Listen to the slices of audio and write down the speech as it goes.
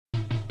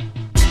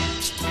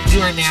You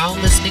are now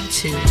listening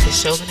to the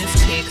Chauvinist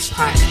Pigs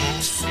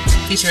podcast,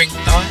 featuring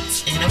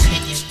thoughts and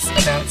opinions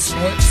about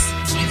sports,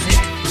 music,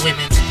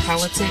 women,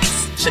 politics,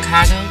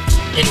 Chicago,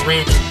 and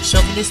random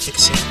chauvinistic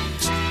shit.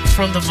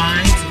 From the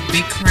minds of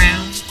Big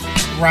Crown,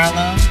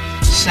 Rollo,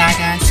 Shy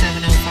Guy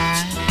 705,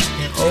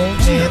 and Old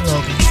Man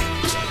Logan.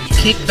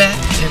 Kick back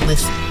and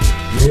listen.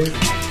 Yeah,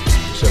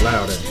 it's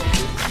allowed that.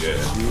 Yeah.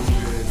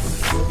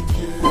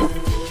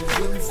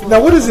 Now,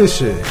 what is this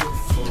shit?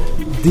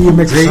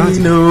 DMX. They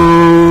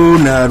know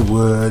not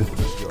what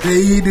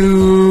they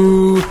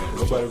do.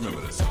 Nobody remember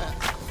this.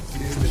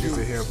 These niggas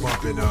in here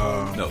bumping.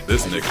 No,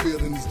 this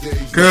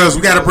nigga. Cause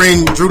we gotta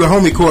bring Drew to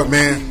homie court,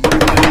 man.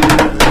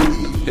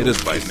 Hit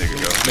this bite, nigga,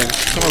 go.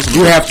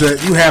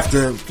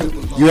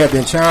 You have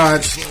been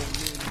charged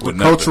with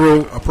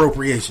cultural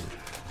appropriation.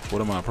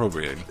 What am I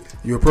appropriating?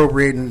 You're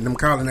appropriating them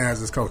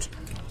colonizers' culture.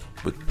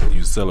 But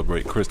you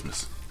celebrate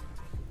Christmas.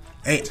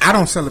 Hey, I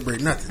don't celebrate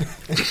nothing.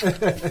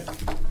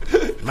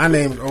 My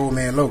name is Old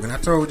Man Logan. I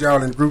told y'all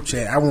in the group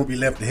chat I won't be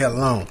left the hell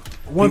alone.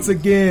 Once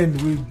again,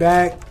 we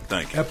back.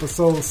 Thank you.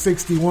 Episode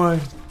 61,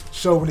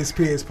 Chauvinist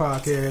Pigs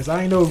podcast.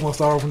 I ain't know we gonna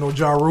start off with no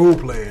Ja Rule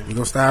playing. We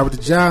gonna start with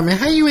the job, man.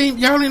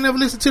 Y'all ain't never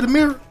listened to the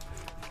Mirror?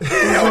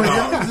 Y'all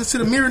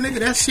listen to the Mirror, nigga.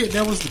 That shit,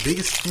 that was the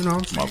biggest. You know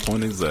what I'm saying? My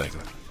point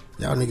exactly.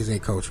 Y'all niggas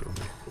ain't cultural,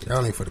 man.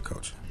 Y'all ain't for the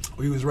culture.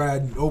 We was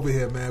riding over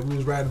here, man. We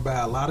was riding by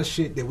a lot of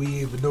shit that we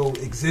didn't even know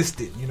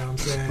existed. You know what I'm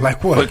saying?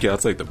 Like what? Look, y'all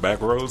take the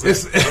back roads.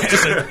 It's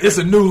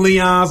a new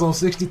Leon's on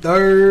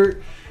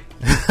 63rd.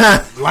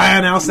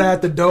 Lying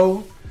outside the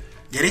door.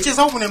 Yeah, they just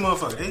opened that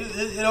motherfucker.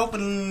 It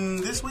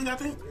opened this week, I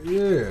think.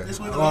 Yeah. This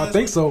week. I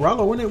think so.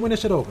 Rollo, when that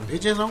shit open? They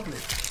just opened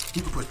it.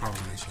 You can put power on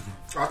that shit.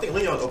 I think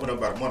Leon's opened up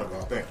about a month ago,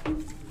 I think.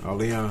 Oh,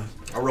 Leon.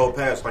 I rode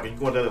past, like, you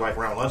going there like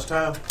around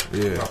lunchtime?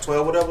 Yeah. About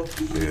 12, whatever?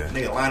 Yeah.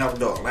 Nigga, line out the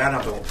door. Line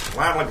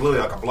like literally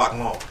like a block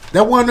long.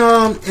 That one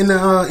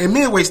in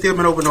Midway still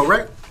been open though,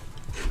 right?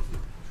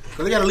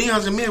 Cause they got a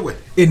Leon's in Midway.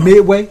 In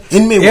Midway?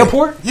 In Midway.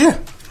 Airport? Yeah.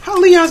 How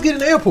Leon's get in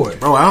the airport?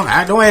 Bro,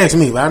 I don't ask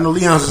me, but I know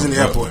Leon's is in the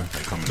airport.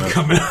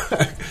 Coming up.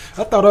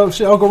 I thought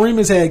Uncle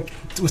Remus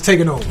was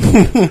taking over.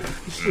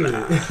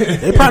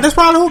 That's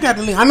probably who got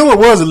the Leon. I know it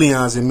was a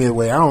Leon's in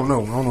Midway. I don't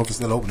know if it's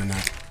still open or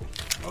not.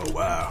 Oh,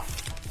 wow.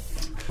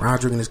 Ron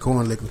drinking his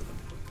corn liquor.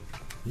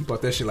 You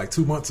bought that shit like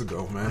 2 months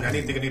ago, man. I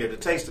nigga needed a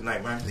taste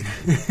tonight, man.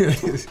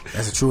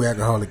 That's a true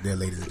alcoholic there,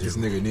 ladies and This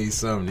gentlemen. nigga needs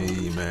something to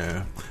eat,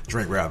 man.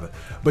 Drink, rather.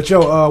 But,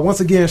 yo, once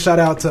again, shout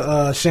out to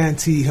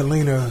Shanti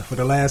Helena for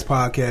the last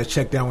podcast.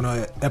 Check down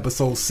on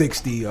episode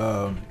 60.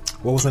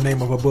 What was the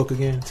name of her book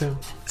again, Tim?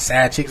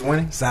 Side Chicks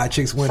Winning? Side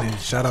Chicks Winning.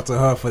 Shout out to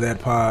her for that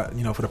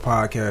for the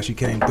podcast. She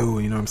came through,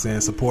 you know what I'm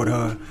saying? Support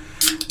her.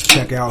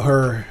 Check out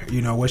her,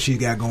 what she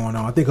got going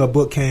on. I think her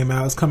book came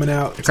out. It's coming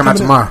out. Come out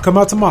tomorrow. Come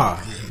out tomorrow.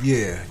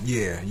 Yeah.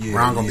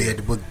 Ron gonna be at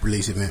the book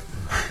release event.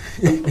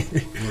 You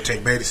gonna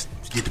take Betas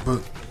to get the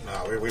book?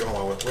 Nah, we don't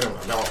want I don't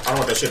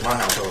want that shit in my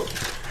household.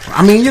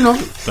 I mean,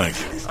 Thank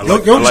you.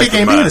 Your chick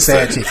ain't being a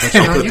sad chick.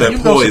 But Put that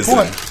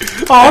poison.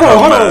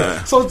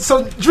 Hold on.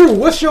 So, Drew,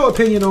 what's your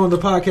opinion on the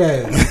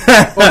podcast?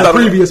 On the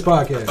previous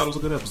podcast? I thought it was a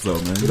good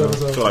episode, man. Good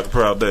episode. I feel like a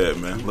proud dad,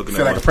 man. Looking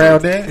Feel at like a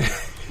proud dad?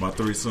 my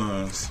 3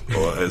 sons,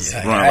 or as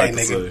Yeah, Ron like to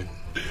nigga. say.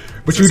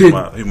 But you Since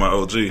didn't. He my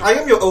OG. I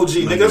am your OG,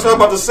 nigga. That's what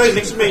I'm about to say.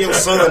 Nigga, me and your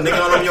son,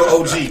 nigga. I'm your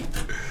OG.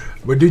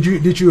 But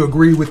did you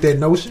agree with that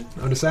notion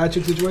on the side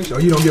chick situation, or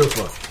you don't give a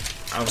fuck?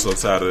 I'm so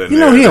tired of that. You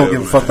know he don't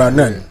narrative, give a fuck about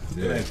nothing.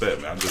 It ain't that,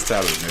 man. I'm just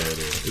tired of the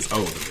narrative. It's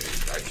old to me.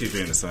 I keep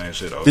hearing the same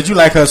shit over. Did you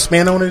like her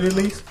spin on it at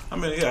least? I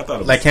mean, yeah, I thought it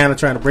was Like kind of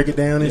trying to break it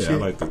down and yeah,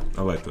 shit?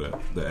 I like the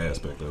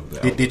aspect of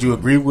that. Did you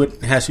agree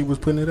with how she was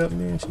putting it up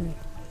and shit?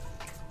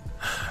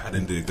 I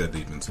didn't dig that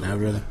deep into it. Not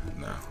really?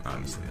 No,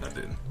 honestly, I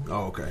didn't.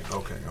 Oh, okay.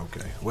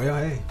 Well,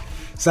 hey,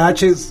 side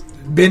chicks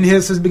been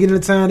here since the beginning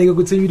of time. They gonna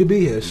continue to be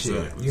here. Shit,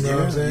 Exactly. you know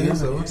what I'm saying? Yeah.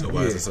 So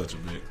why is it such a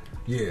big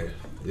yeah.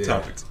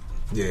 topic?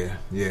 Yeah.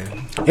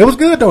 It was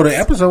good though. The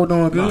episode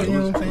doing good. No, You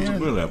know what I'm it was a saying?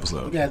 good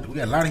episode. We got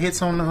a lot of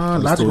hits on the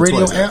Let's Logic do it Radio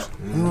twice, app.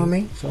 actually. You know what I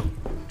mean? So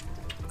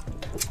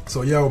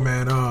So, yo,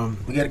 man.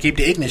 we got to keep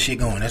the ignorant shit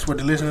going. That's what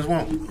the listeners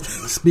want.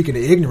 Speaking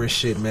of ignorant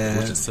shit, man.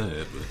 Which is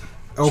sad,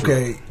 but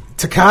Okay,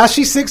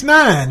 Tekashi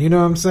 6ix9ine. You know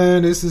what I'm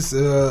saying? This is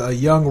a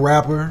young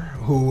rapper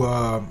who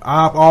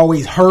I've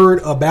always heard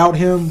about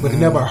him, but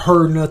never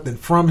heard nothing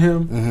from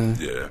him.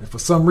 yeah. For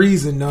some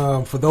reason,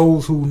 for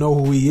those who know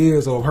who he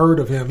is or have heard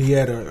of him, he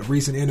had a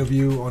recent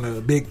interview on a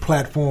big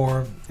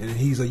platform, and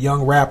he's a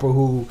young rapper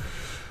who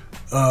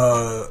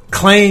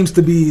claims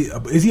to be.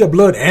 Is he a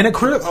Blood and a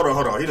Crip?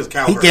 Hold on. He just He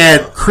Cowherd.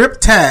 got Crip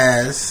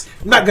ties.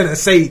 I'm not gonna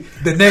say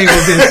the name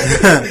of this.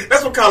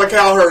 That's what Colin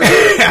Cowherd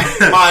is.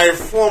 My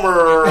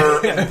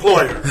former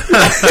employer.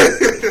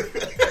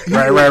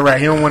 Right.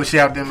 He don't want to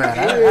shout them out.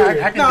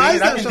 I can No, I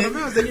dig it. I ain't can saying dig it.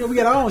 something else. We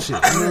got our own shit.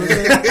 You know what I'm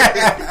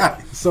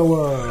saying?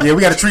 So, Yeah,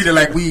 we got to treat it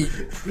like we,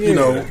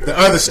 the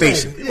other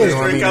station. You know what I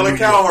Straight mean? Colin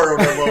Cowherd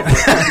on that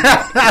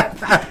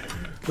motherfucker.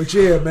 but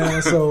yeah,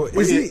 man. So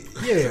is he?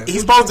 Yeah.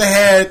 He's supposed to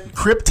have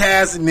Crip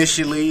ties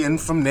initially, and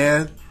from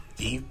there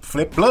he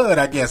flipped blood.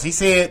 I guess he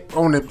said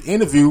on the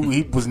interview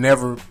he was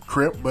never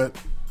Crip, but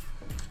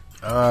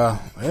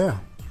Yeah.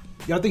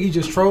 Y'all think he's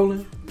just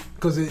trolling?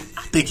 Because I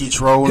think he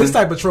trolling. This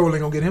type of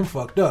trolling gonna get him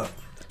fucked up.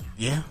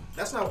 Yeah.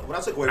 That's not what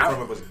I took away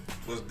from it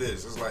was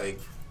this. It's like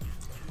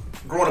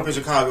growing up in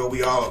Chicago,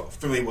 we all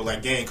familiar with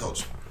like gang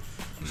culture.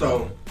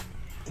 So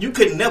you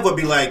could never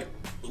be like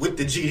with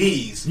the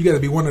GDs. You gotta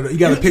be one of the. You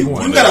gotta pick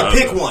one. You gotta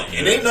pick one,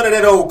 and ain't none of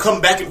that old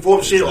come back and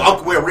forth shit. I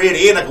can wear red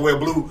and I can wear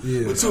blue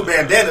with two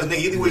bandanas. Nigga,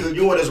 either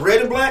you want this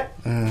red and black,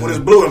 or this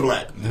blue and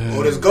black,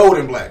 or this gold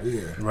and black.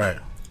 Yeah, right.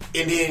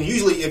 And then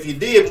usually, if you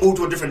did move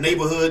to a different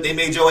neighborhood, they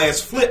made your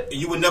ass flip,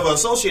 and you would never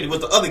associate it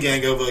with the other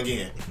gang ever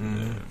again.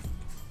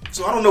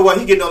 So I don't know where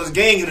he getting all this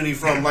gang unity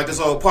from, like this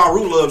old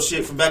Paru Love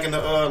shit from back in the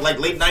like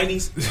late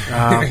 '90s,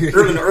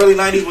 early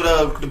 '90s,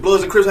 with the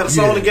Bloods and Crips had a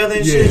song together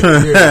and shit.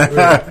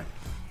 Yeah.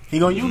 He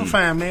gonna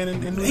unify him, man.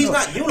 In New He's York.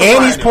 not unifying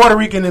and he's them. Puerto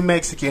Rican and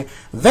Mexican.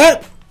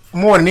 That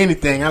more than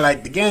anything, I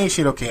like the gang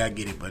shit. Okay, I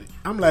get it, but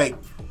I'm like,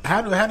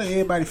 how do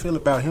everybody feel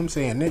about him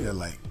saying nigga?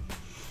 Like,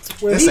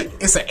 Well,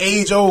 it's an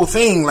age old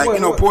thing. Like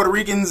Puerto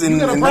Ricans and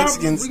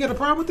Mexicans. We got a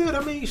problem with that?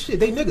 I mean, shit,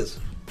 they niggas.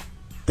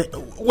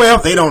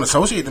 They don't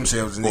associate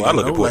themselves as niggas. Well, I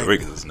look at Puerto like,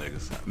 Ricans as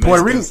niggas.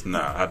 Puerto Mexicans, Ricans?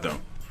 Nah, I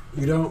don't.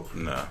 You don't?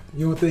 Nah.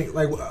 You don't think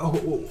like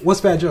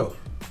what's Fat Joe?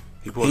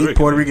 He He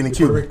Puerto Rican and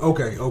Cuban.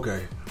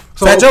 Okay.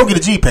 So, Fat Joe get a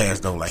G pass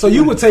though. Like, so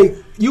you would take.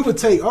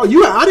 Oh,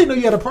 I didn't know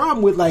you had a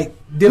problem with like.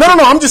 No.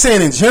 I'm just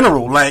saying in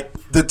general. Like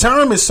the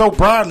term is so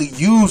broadly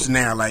used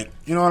now. Like,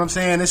 you know what I'm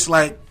saying? It's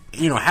like,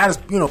 how does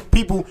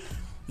people?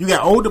 You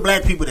got older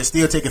black people that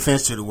still take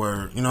offense to the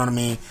word. You know what I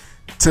mean?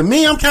 To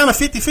me, I'm kind of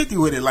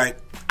 50-50 with it. Like,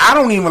 I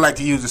don't even like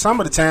to use it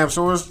some of the time.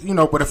 So it's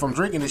but if I'm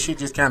drinking, this shit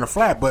just kind of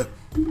flat. But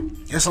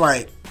it's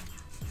like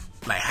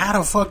how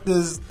the fuck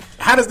does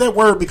that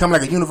word become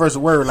like a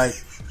universal word? Like,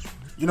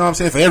 you know what I'm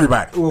saying, for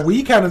everybody? Well,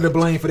 we kind of to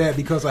blame for that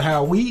because of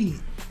how we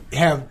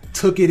have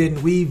took it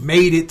and we've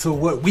made it to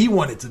what we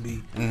want it to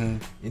be,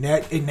 and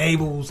that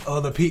enables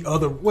other people.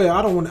 Well,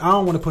 I don't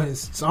want to put in,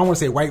 so I don't want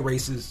to say white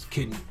races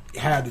can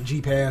have the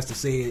G pass to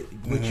say it,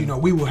 which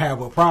we will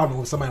have a problem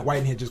with somebody white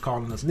in here just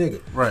calling us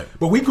nigga. Right.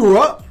 But we grew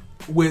up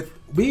with.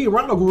 Me and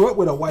Ronald grew up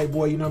with a white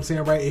boy, you know what I'm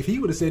saying, right? If he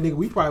would have said nigga,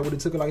 we probably would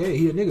have took it like, hey,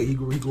 he a nigga. He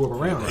grew up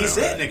around. He us.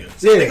 said nigga.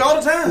 Said nigga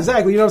all the time.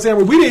 Exactly, you know what I'm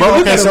saying? We didn't Well,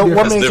 look okay, at him so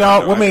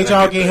different. what made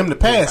y'all get him to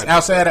pass?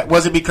 Outside,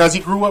 was it because he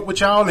grew up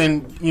with y'all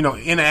and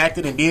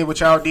interacted and did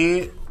what y'all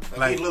did?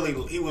 Like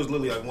he was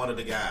literally like one of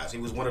the guys. He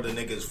was one of the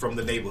niggas from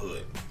the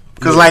neighborhood.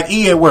 Because like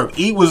E at work,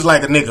 E was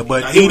like a nigga,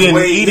 but he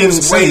didn't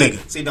say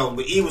nigga. See, no,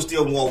 but E was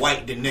still more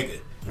white than nigga.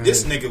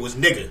 This nigga was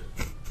nigga.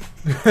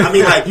 I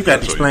mean, like You got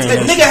to explain the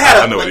that. nigga had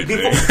I a know what like, he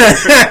before,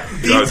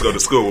 mean. You always go to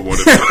school with one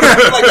of them.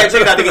 like that.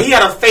 Check it out, nigga. He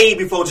had a fade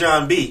before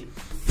John B.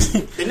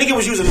 The nigga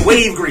was using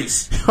wave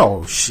grease,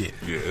 Oh shit!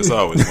 Yeah, it's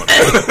always one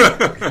of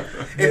them.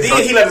 and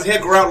then he let his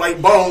head grow out like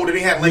bone, and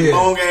he had like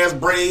long ass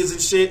braids and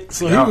shit.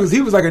 So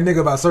he was like a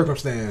nigga by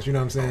circumstance, you know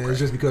what I'm saying? It's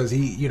just because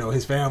he,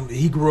 his family,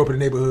 he grew up in the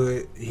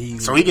neighborhood.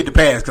 So he get the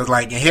pass because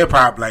like in hip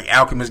hop, like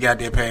Alchemist got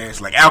their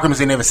pass. Like Alchemist,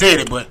 they never said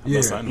it, but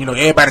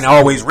everybody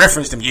always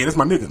referenced him. Yeah, that's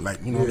my nigga.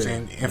 Like you know what I'm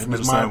saying?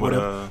 Infamous Same mind, with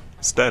whatever.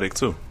 Static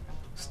too.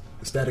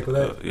 Static with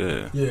that?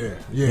 Yeah.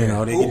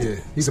 Yeah.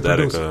 He's a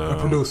Static,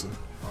 producer.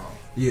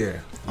 Yeah.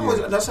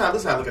 That's how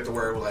I look at the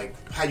word, like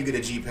how you get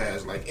a G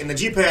pass. Like in the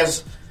G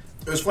pass,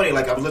 it was funny.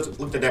 Like I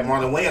looked at that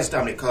Marlon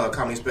Wayans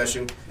comedy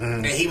special,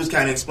 and he was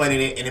kind of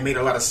explaining it, and it made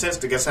a lot of sense.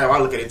 To guess how I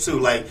look at it too.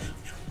 Like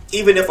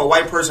even if a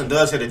white person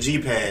does hit a G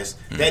pass,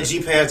 that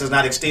G pass does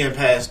not extend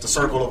past the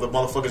circle of the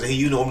motherfuckers that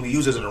he normally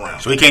uses it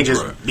around. So he can't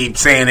just be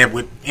saying that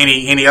with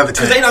any other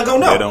time. Because they not gonna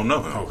know. They don't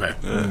know. Okay.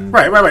 Yeah.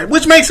 Right.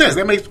 Which makes sense.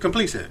 That makes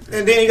complete sense.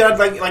 And then he got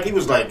like he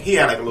was like he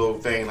had like a little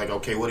thing like,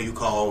 okay, what do you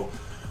call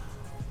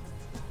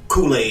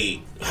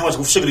Kool-Aid? How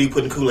much sugar do you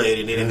put in Kool-Aid?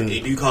 And then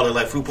do you call it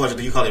like fruit punch or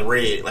do you call it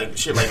red? Like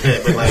shit like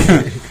that. But like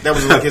that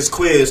was like his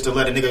quiz to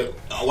let a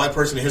white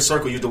person in his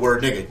circle use the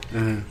word nigga.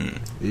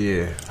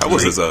 Yeah. How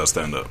was his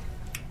stand up?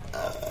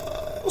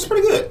 It was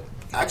pretty good.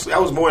 Actually, I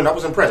was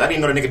impressed. I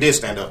didn't know the nigga did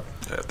stand up.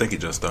 Yeah, I think he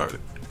just started.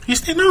 He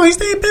still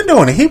been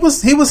doing it. He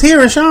was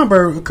here in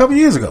Schaumburg a couple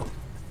years ago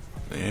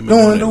He ain't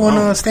been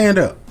doing stand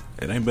up.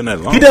 It ain't been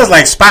that long. He does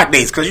like spot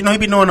dates because he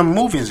be doing them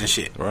movies and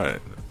shit.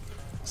 Right.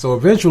 So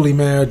eventually,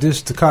 man,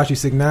 this Tekashi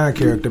 6ix9ine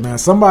character, man,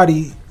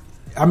 somebody,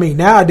 I mean,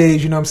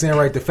 nowadays, you know what I'm saying,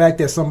 right, the fact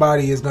that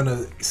somebody is going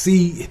to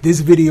see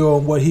this video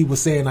and what he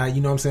was saying, like,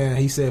 you know what I'm saying,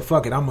 he said,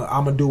 fuck it, I'm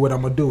going to do what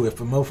I'm going to do. If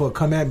a motherfucker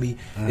come at me,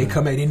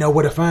 they know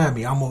where to find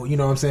me. I'm going to, you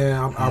know what I'm saying,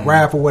 I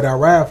ride for what I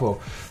ride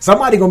for.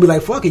 Somebody going to be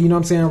like, fuck it, you know what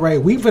I'm saying,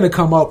 right, we finna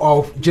come up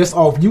off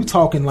you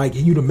talking like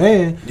you the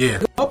man.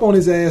 Yeah. Up on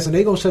his ass and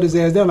they going to shut his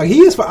ass down. Like,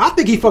 I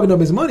think he fucking up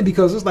his money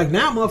because it's like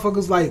now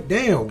motherfuckers like,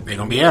 damn. They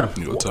going to be at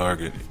him. You a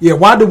target. Yeah,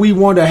 why do we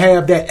want to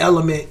have that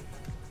element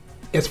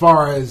as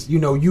far as,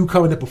 you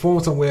coming to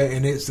perform somewhere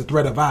and it's a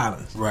threat of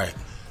violence? Right.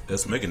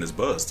 That's making his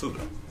buzz too,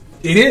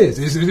 though. It is.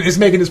 It's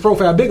making his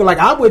profile bigger. Like,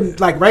 I wouldn't,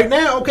 like, right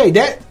now, okay,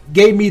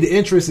 gave me the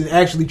interest in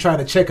actually trying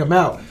to check him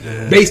out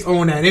based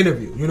on that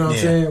interview. You know what I'm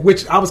saying?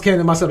 Which I was kind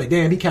of myself like,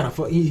 damn, he kind of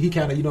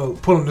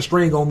pulling the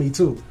string on me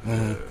too.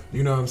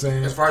 You know what I'm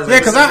saying? As far as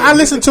because I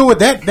listened to it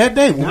that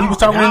day when we was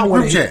talking in the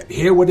group chat.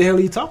 Hear what the hell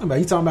he talking about?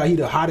 He talking about he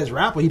the hottest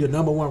rapper. He the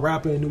number one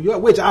rapper in New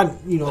York. Which it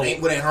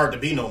ain't hard to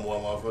be no more,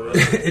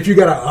 motherfucker. If you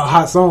got a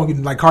hot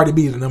song, like Cardi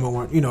B is the number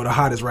one, the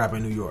hottest rapper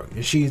in New York,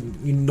 and she's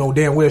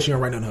damn well she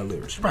don't write none of her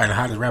lyrics. She's probably the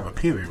hottest rapper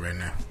period right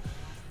now.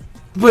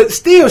 But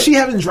still, she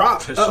haven't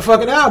dropped a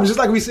fucking album, just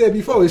like we said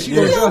before. She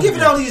don't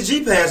giving all these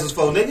G passes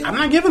for, nigga. I'm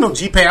not giving no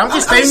G pass. I'm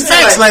just stating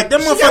facts. Like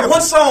them motherfuckers. She got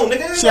one song,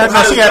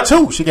 nigga. She got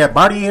two. She got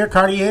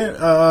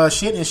Cartier,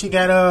 shit, and she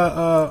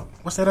got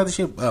what's that other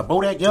shit?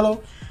 Bodak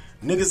Yellow.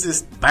 Niggas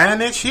is buying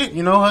that shit.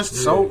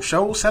 Her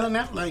show selling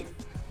out like.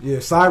 Yeah,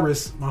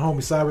 Cyrus, my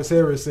homie Cyrus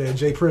Harris said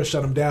Jay Prince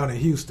shut him down in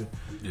Houston.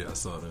 Yeah, I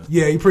saw that.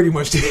 Yeah, he pretty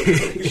much did.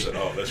 He shut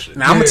all that shit.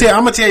 Now I'm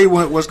gonna tell you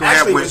what's gonna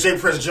happen with Jay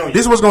Prince Jr.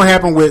 This is what's gonna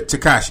happen with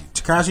Tekashi.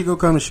 Tekashi gonna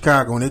come to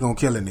Chicago and they gonna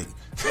kill a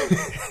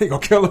nigga. They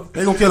gonna kill him.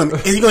 They gonna kill him.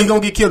 And he gonna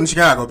get killed in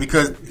Chicago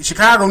because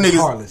Chicago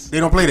niggas they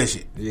don't play that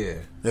shit. Yeah.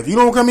 If you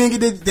don't come in and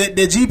get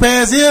that G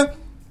pass here,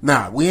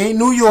 nah, we ain't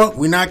New York.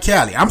 We not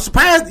Cali. I'm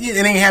surprised it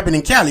ain't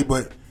happening in Cali,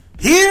 but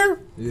here,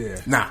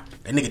 nah,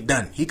 that nigga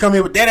done. He come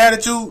here with that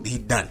attitude, he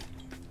done.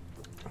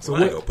 So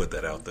I ain't gonna put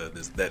that out there.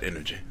 That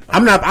energy.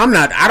 I'm not.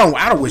 I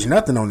don't wish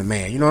nothing on the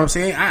man. You know what I'm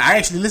saying? I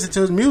actually listen to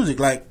his music.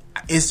 Like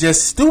it's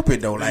just stupid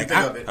though. Like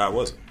I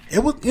wasn't. It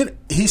was.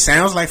 He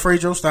sounds like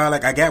Frejo style.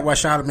 Like I got why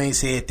Charlamagne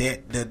said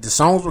that. The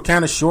songs were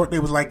kind of short. They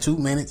was like 2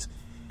 minutes,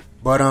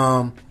 but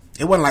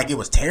it wasn't like it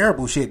was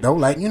terrible shit though.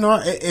 Like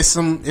it's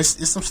some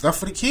stuff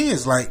for the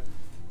kids. Like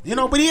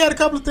but he had a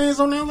couple of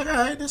things on there. Like all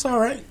right, that's all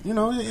right.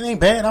 It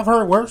ain't bad. I've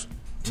heard worse.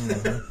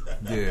 Mm-hmm.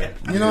 Yeah,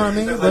 you know what I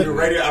mean. Like the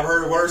radio, I've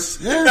heard worse.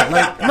 Yeah,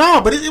 like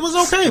no, but it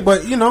was okay.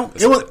 But it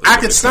was. I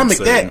could stomach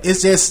that.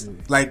 It's just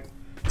like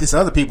this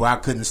other people I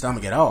couldn't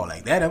stomach at all.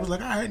 Like that, I was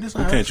like, all right, this.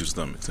 What can't you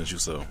stomach since you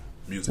so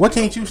music? What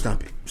can't you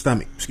stomach?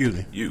 Excuse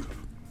me. You.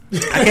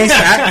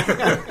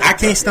 I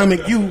can't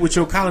stomach you with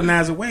your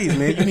colonizer ways,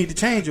 man. You need to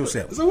change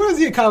yourself. So what is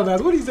he a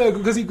colonizer? What is that?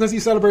 Because he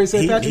celebrates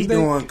St. Patrick's Day.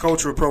 He doing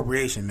cultural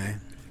appropriation,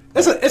 man.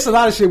 It's a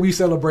lot of shit we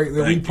celebrate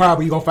that we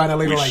probably gonna find out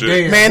later. Like,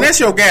 damn, man, that's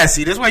your guy.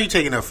 See, that's why you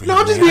taking up for. No,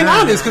 I'm just being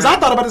honest because I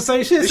thought about the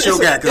same shit. It's your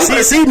guy.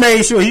 Because he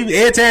made sure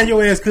every time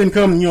your ass couldn't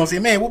come, say,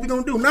 man, what we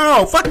gonna do?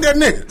 No, fuck that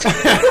nigga.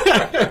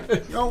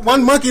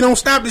 One monkey don't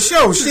stop the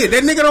show. Shit,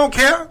 that nigga don't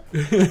care.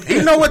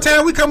 He know what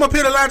time we come up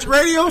here to launch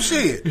radio.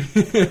 Shit.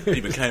 He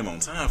even came on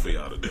time for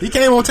y'all today. He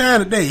came on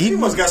time today. He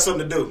must got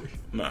something to do.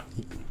 Nah.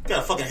 Got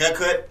a fucking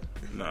haircut.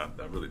 Nah,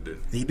 I really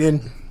didn't. He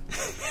didn't.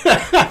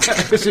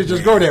 This shit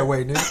just go that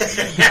way, nigga.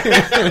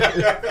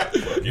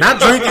 not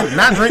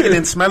drinking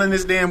and smelling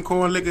this damn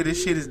corn liquor.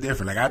 This shit is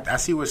different. Like I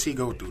see what she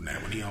go through now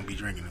when he don't be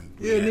drinking them.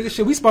 Yeah, nigga,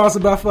 shit. We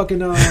sponsored by fucking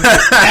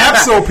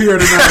Absol Pure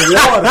tonight.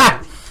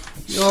 Water.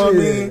 You know what I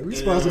mean? We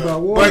sponsored by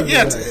water. But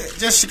yeah,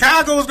 just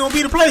Chicago's gonna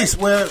be the place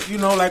where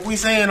like we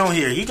saying on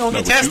here, he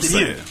gonna get tested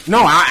here.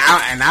 No,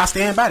 I'll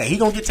stand by that. He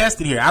gonna get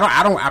tested here.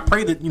 I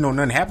pray that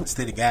nothing happens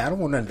to the guy. I don't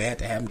want nothing bad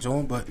to happen to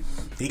him, but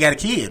he got a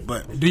kid.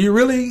 But do you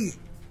really?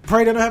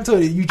 Pray that don't happen to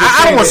it. You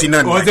just I don't want to see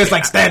nothing. Or like is this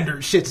like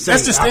standard shit to say?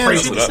 That's just standard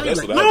shit to say.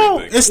 Like, no,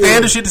 it's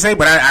standard shit to say.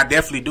 But I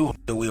definitely do.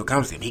 The wheel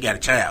comes to him. He got a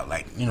child.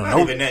 Like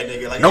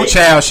no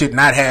child should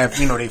not have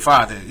their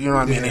father. You know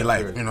what I mean? Their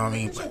life. You know what I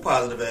mean?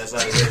 Positive ass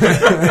out of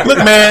it. Look,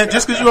 man.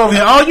 Just because you over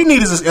here, all you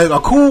need is a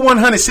cool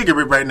 100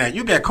 cigarette right now.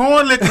 You got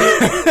corn liquor. You know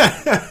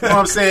what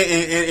I'm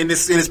saying? And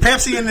this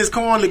Pepsi and this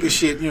corn liquor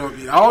shit.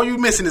 All you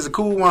missing is a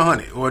cool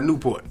 100 or a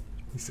Newport.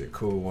 He said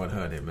cool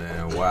 100,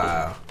 man.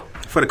 Wow.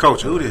 For the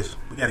culture, who this?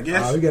 We got a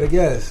guess? We got a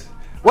guess.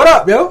 What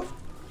up, yo?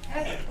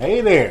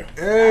 Hey there.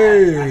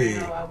 Hey.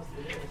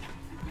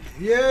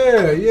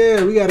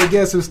 Yeah. We got a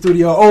guest in the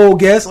studio. Old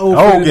guest.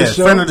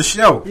 Friend of the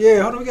show.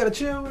 Yeah, hold on. We got to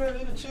chill with her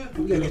in the chat.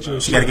 We got to get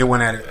you. She got to get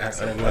one out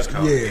of what's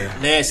called. Yeah.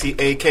 Nancy,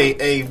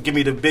 a.k.a. give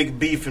me the big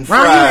beef and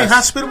Ron, fries. you ain't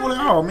hospitable at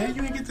all, man.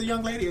 You ain't get the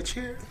young lady a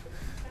chair.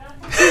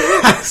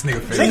 This nigga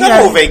They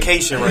got on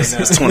vacation right now.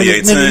 It's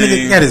 2018.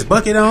 Nigga got his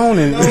bucket on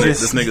and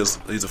this nigga's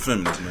he's a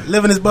feminist, man.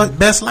 Living his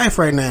best life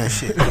right now and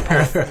shit.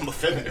 I'm a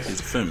feminist.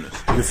 He's a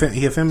feminist.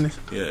 He a feminist?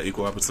 Yeah,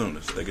 equal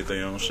opportunists. They get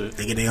their own shit.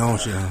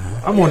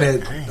 I'm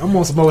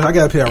on some more. I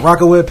got a pair of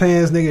Rockaway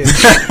pants,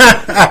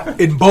 nigga.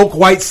 In bulk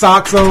white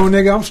socks on,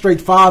 nigga. I'm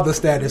straight father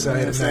status out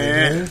here tonight,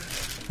 man.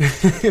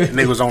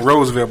 Nigga was on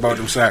Roosevelt bought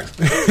them socks.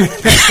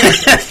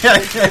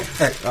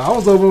 I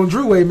was over on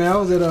Drew Way, man. I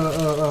was at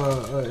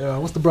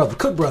what's the brother?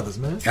 Cook Brothers,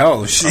 man.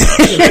 Oh shit.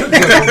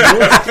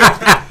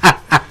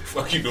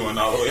 Fuck you doing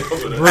all the way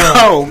over there? Bro,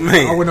 oh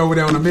man. I went over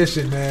there on a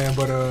mission, man,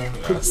 but I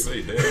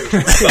see that.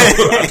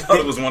 I thought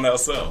it was one out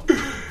south.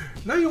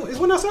 No, it's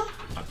one outside?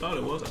 I thought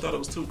it was. I thought it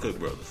was two Cook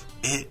Brothers.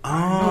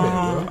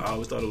 I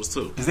always thought it was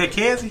two. Is that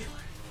Cassie?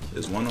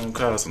 There's one on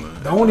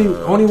Costner. The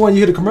only one you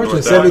hear the commercial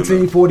is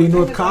 1740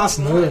 North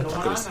Costner.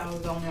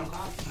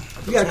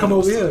 You gotta come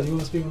over here. You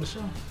want to speak on the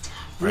show?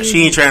 Right,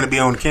 she ain't trying to be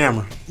on the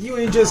camera. You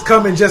ain't just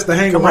coming just to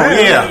hang Come around. on,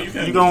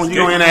 yeah. You gonna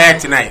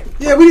interact tonight.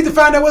 Yeah, we need to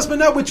find out what's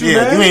been up with you,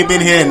 man. You ain't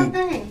been here.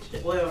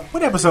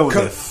 What episode was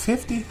that?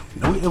 50?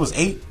 No, it was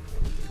 8.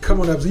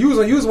 Come on up. You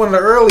was one of the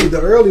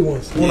early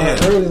ones. One of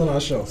the early on our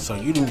show. So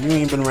you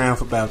ain't been around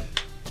for about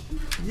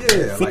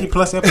 50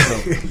 plus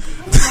episodes.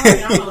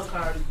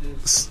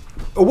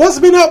 What's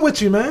been up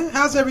with you, man?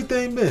 How's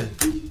everything been?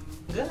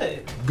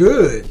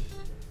 Good.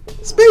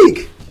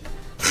 Speak.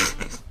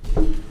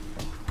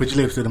 Put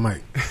your lips to the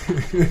mic.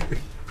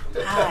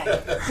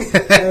 Hi.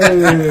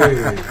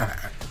 Hey.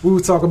 We were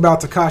talking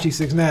about Tekashi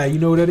 6ix9ine. You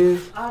know what that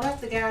is? Oh,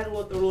 that's the guy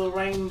with the little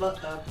rainbow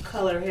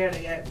color hair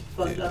that got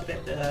fucked up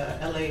at the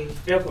LA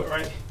airport,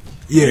 right?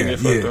 Yeah.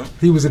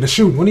 He was in the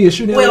shooting. When he was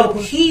shooting? Well,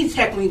 he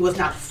technically was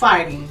not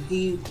fighting.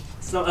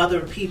 Some other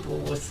people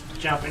was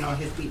jumping on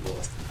his people.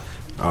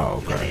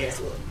 Oh, Got okay. their ass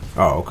whooped.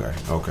 Oh,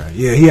 okay.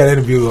 Yeah, he had an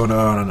interview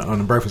on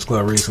the Breakfast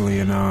Club recently,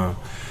 and it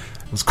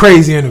was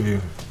crazy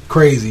interview.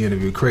 Crazy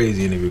interview.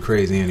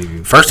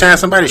 First time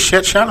somebody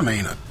shut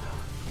Charlamagne up.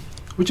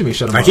 What you mean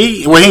shut him Like up?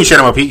 he didn't shut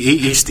him up.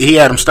 He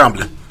had him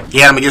stumbling. He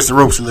had him against the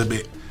ropes a little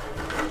bit.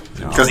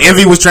 Because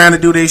Envy was trying to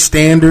do their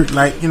standard,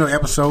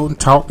 episode and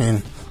talk,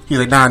 and he's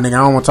like, nah, nigga,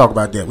 I don't want to talk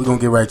about that. We're going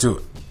to get right to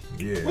it.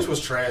 Yeah. Which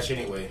was trash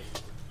anyway.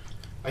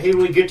 Like, he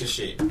didn't really get to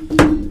shit.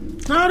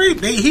 No,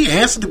 he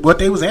answered what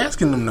they was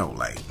asking them, though.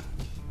 Like,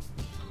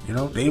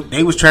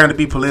 they was trying to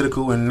be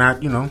political and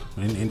not,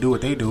 and do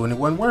what they do, and it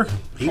wasn't working.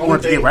 He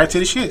wanted to get right to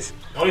the shits.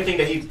 The only thing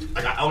that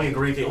the only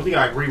thing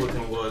I agree with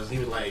him was he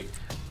was like,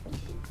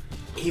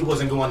 he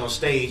wasn't going on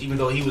stage even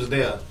though he was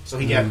there. So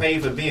he got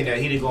paid for being there.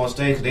 He didn't go on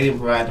stage because they didn't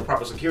provide the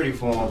proper security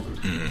for him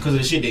because of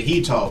the shit that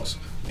he talks.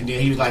 And then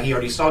he was like, he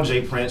already saw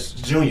Jay Prince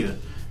Jr.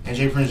 And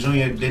Jay Prince Jr.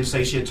 didn't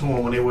say shit to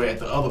him when they were at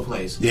the other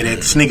place. Yeah,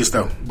 that sneaker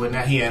store. But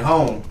now he at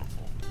home.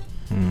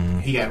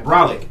 He got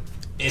brolic.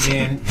 And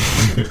then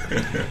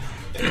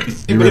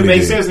it really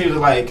made sense. And he was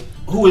like,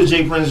 who is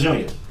Jay Prince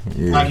Jr.?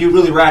 Yeah. Like, you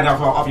really riding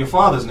off your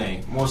father's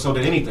name more so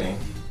than anything.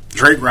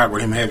 Drake rock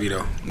with him heavy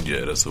though.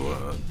 Yeah, that's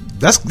what.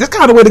 That's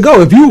kind of the way to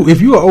go.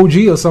 If you an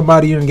OG or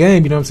somebody in the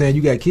game, you know what I'm saying,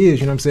 you got kids,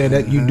 you know what I'm saying,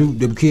 that you do,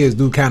 the kids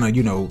do kind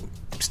of,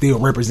 still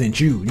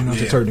represent you, to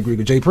a certain degree.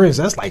 But Jay Prince,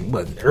 that's like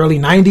what, early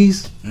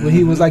 90s when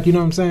he was like, you know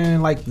what I'm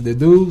saying, like the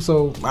dude.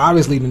 So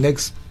obviously the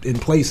next in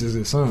place is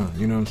his son,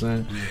 you know what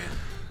I'm saying?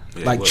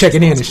 Yeah, like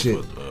checking in and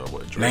shit.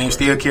 Name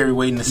still carry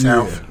weight in the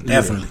South.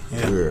 Definitely.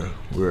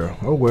 Yeah.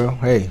 Oh well,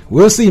 hey,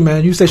 we'll see,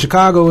 man. You say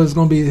Chicago is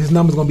gonna be, his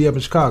number's gonna be up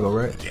in Chicago,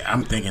 right? Yeah,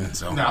 I'm thinking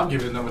so. No, I'll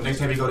give it a number next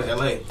time you go to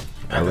LA.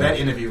 After that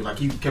interview, like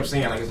he kept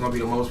saying, like it's gonna be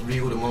the most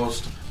viewed, the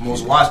most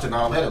watched, and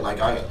all that. Like,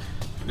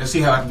 let's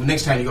see how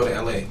next time you go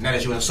to LA. Now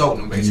that you're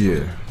insulting them,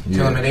 basically.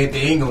 Tell them that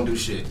they ain't gonna do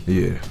shit.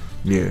 Yeah.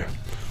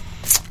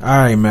 All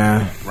right,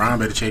 man. Ron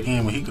better check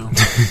in when he go.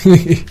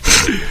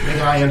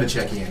 Nigga, I am the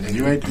check in. Nigga.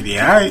 You ain't.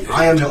 Yeah, all right.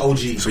 I am the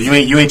OG. So you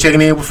ain't checking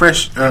in with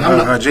Fresh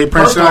Jay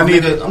Prince son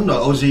either. I'm the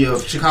OG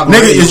of Chicago.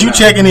 Nigga, is you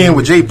checking in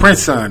with Jay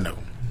Prince son though?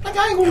 Like,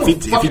 I ain't going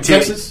to fucking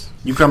Texas.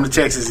 You come to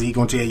Texas, he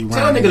gonna tell you.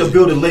 Tell that nigga to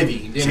build a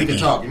levee, then we can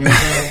talk. You know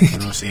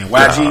what I'm saying?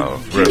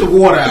 YG, keep the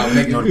water out,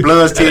 nigga. The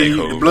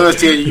Bloods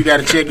tell you got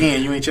to check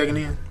in. You ain't checking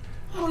in.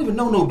 I don't even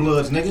know no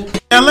Bloods, nigga.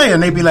 LA,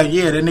 and they be like,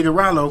 yeah, that nigga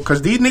Rollo,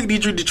 because these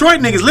Detroit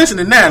niggas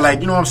listening now,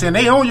 like, you know what I'm saying?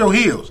 They on your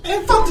heels.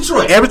 And fuck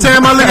Detroit. Every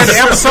time I look at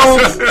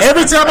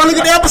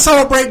the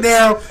episode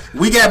breakdown,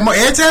 we got more.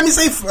 Every time you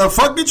say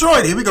fuck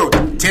Detroit, here we go.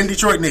 10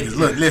 Detroit niggas.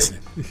 Look, listen.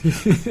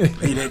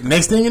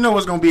 Next thing you know,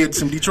 it's gonna be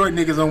some Detroit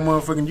niggas on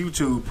motherfucking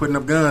YouTube putting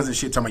up guns and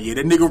shit, talking about, yeah,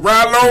 that nigga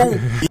Rollo,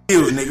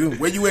 heels, nigga.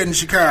 Where you at in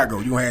Chicago?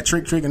 You gonna have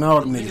Trick and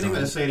all them niggas. You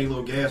better say they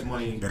little gas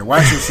money. Better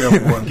watch yourself,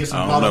 boy. Get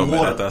some I don't know, man.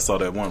 water. After I saw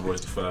that one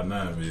Royce the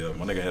 5'9" video,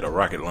 my nigga had a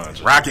rocket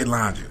launcher.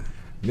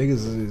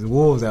 Niggas is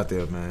wolves out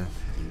there, man.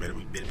 Better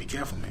be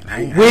careful,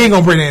 man. We ain't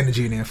gonna bring the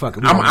energy in there. Fuck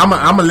it. I'm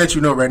gonna let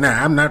you know right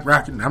now. I'm not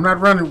rocking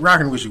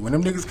with you. When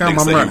them niggas come,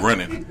 Niggas I'm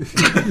running.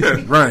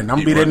 Running. I'm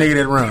gonna be that nigga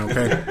that run.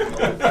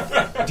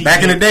 Okay.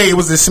 Back in the day, it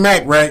was the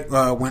smack, right?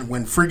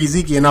 When Freaky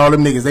Zeke and all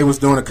them niggas, they was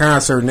doing a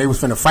concert and they was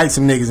finna fight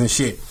some niggas and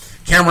shit.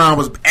 Cameron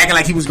was acting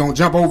like he was gonna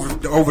jump over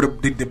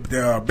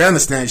the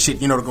banister and shit,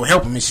 to go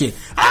help him and shit.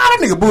 That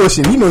nigga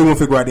bullshit. You know he won't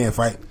figure out there and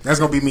fight. That's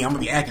gonna be me. I'm gonna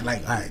be acting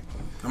like, all right,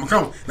 I'm gonna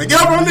come. Like,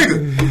 get up on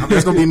nigga.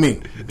 That's gonna be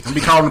me. I'm gonna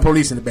be calling the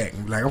police in the back.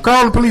 Like, I'm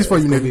calling the police for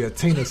you, nigga. Be a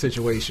Tina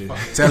situation.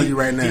 I'm telling you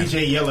right now.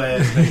 DJ yellow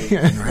ass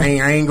nigga.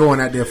 I ain't going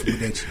out there for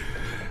that.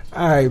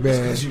 All right,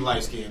 man. Because you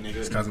light skinned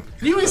nigga.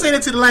 You ain't say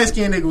that to the light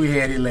skinned nigga we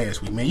had here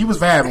last week, man. You was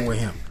vibing with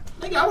him.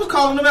 Nigga, I was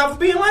calling him out for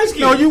being light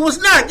skinned. No, you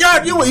was not.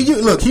 You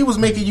look, he was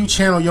making you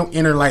channel your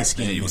inner light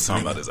skin. Yeah, you was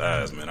talking about his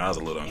eyes, man. I was a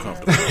little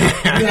uncomfortable.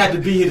 You had to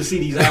be here to see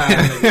these eyes,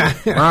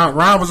 nigga.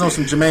 Ron was on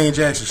some Jermaine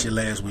Jackson shit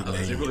last week,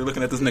 man. You really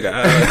looking at this nigga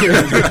eyes?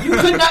 You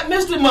could not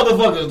miss them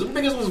motherfuckers. Them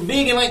niggas was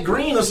big and like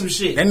green or some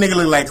shit. That nigga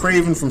look like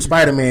Craven from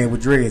Spider-Man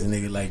with dreads,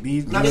 nigga. Like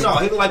these. No, he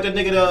look like that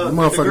nigga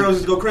the girls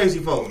just go crazy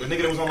for. The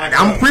nigga that was on like.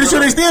 I'm pretty sure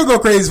they still go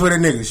crazy for that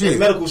nigga. Shit.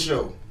 Medical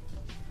show.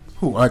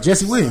 Who?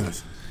 Jesse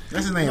Williams.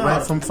 That's his name,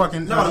 right? From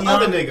fucking... No, the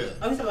other nigga.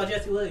 Oh, you talking about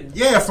Jesse Williams?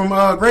 Yeah, from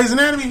Grey's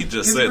Anatomy. He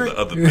just said the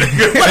other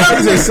nigga.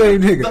 He's the same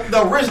nigga.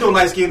 The original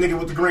light-skinned nigga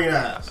with the green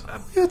eyes.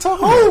 You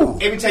talking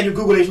about? Every time you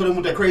Google, they show him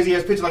with that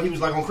crazy-ass picture like he was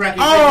like on crack.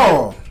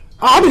 Oh!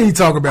 I didn't even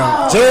talk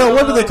about. Jail,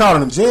 what were they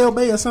calling him? Jail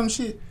Bay or some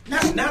shit?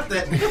 Not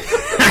that.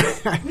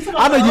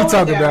 I know you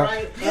talking about.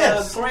 Right?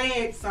 Yes.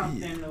 Greg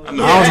something. I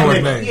know. I don't know his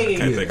Yeah, name. yeah,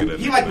 Can't yeah. think of that.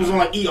 He like was on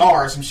like ER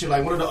or some shit,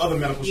 like one of the other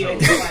medical Yeah,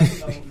 shows. he like to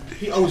go now.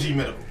 He OG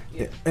medical.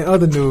 In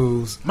other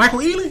news, Michael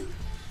Ealy?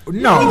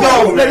 no.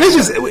 No, Let's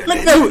just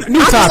new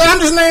topic. I'm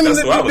just naming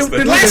That's what I was the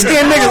thinking. light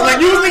skinned niggas.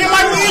 Like, you was thinking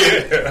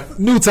Michael Ealy?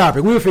 New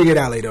topic. We'll figure it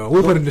out later.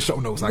 We'll put it in the show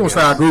notes. I We're going to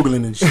guess. start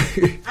Googling and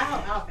shit.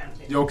 I'll kind of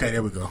take it. Okay,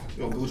 there we go.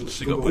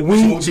 She gonna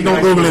put She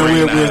gonna Google it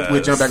and Nice.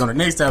 we'll jump back on the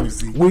next time we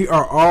see. We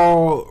are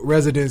all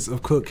residents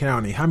of Cook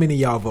County. How many of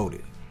y'all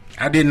voted?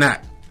 I did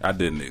not. I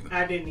didn't either.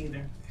 I didn't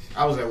either.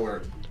 I was at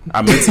work.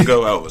 I meant to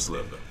go. I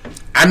overslept though.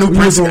 I knew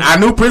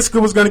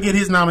Pritzker was going to get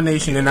his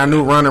nomination, and I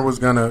knew Runner was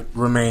going to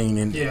remain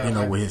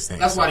and with his thing.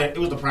 That's why it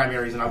was the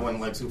primaries, and I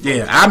wasn't like too.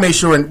 Yeah, I made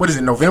sure. What is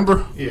it?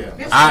 November? Yeah.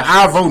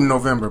 I'll vote in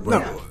November.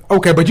 But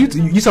Okay, but you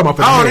talking about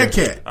for the oh, mayor? that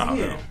cat. I don't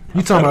know.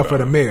 You talking about for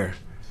the mayor?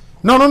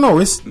 No.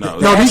 It's No,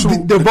 the No,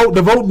 actual-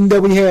 the voting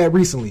that we had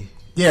recently.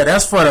 yeah,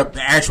 that's for the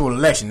actual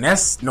election.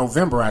 That's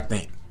November, I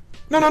think.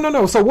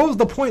 No. So what was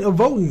the point of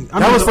voting? I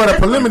That mean, was for the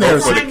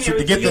preliminaries for the-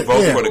 to get the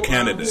Vote for the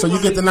candidate. So you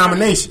get the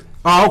nomination.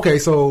 Oh, okay.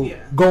 So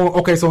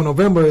Yeah. So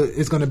November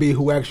is going to be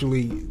who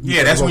actually.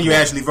 Yeah, that's when you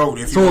actually vote.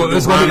 If you So want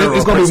it's Runner going or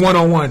to be Pritzker.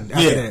 1-on-1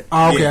 after Yeah. that.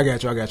 Oh, okay. Yeah.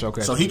 I got you.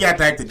 Okay. So he got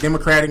the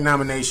Democratic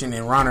nomination,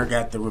 and Runner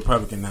got the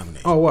Republican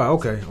nomination. Oh wow.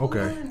 Okay.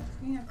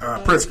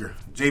 Pritzker,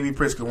 J.B.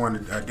 Pritzker won the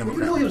We knew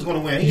Democrat. he was going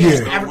to win. He Yeah.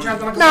 was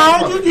advertised like a No,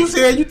 motherfucker. you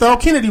said you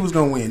thought Kennedy was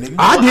going to win, nigga.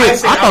 I did.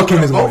 said I thought was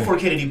Kennedy was gonna going vote to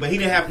for Kennedy, but he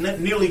didn't have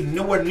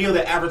nowhere near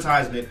the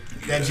advertisement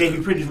that J.B.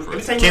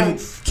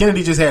 Pritzker.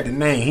 Kennedy just had the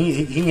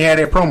name. He had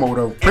that promo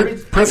though.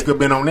 Pritzker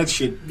been on that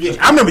shit. Yeah.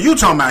 I remember you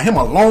talking about him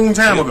a long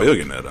time He's a ago.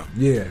 billionaire though.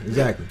 Yeah.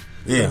 Exactly.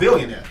 Yeah,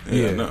 Billionaire.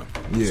 Yeah, no.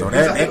 Yeah. So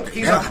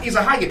He's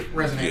a Hyatt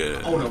resident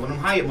Yeah. owner. One of them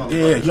Hyatt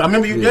motherfuckers. yeah. I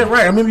remember you. That's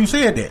right. I remember you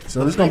said that.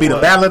 So it's gonna be the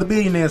battle of the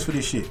billionaires for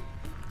this shit.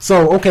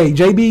 So okay,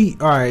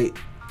 JB. All right.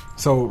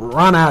 So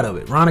Ron out of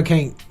it. Ron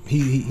can't.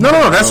 He No.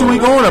 That's who we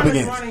going up He's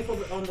against. running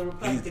on the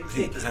Republican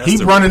ticket.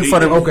 He's running for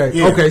the. Okay.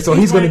 Yeah. Okay. So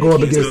he's going to go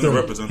up He's against gonna them.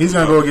 represent He's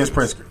gonna go against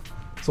Pritzker.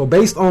 So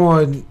based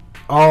on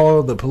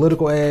all the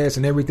political ads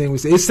and everything we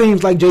see, it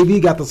seems like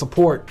JB got the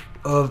support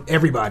of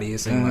everybody. It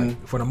seems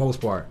like for the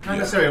most part. Not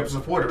necessarily a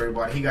support of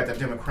everybody. He got the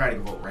Democratic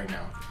vote right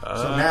now.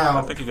 So I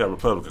now, think he got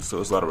Republicans. So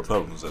there's a lot of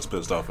Republicans that's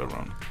pissed off at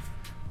Romney.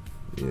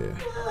 Yeah.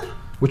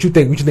 What you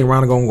think? What you think?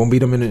 Ron gonna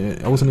beat him in the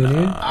end?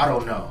 I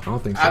don't know. I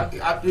don't think so.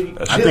 I think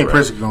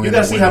Pritzker gonna You end gotta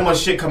up see winning. how much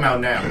shit come out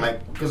now,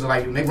 like because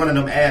like they running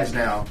them ads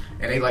now,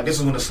 and they like this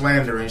is when the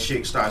slander and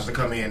shit starts to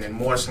come in, and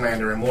more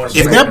slander and more. If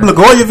Slander. that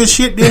Blagojevich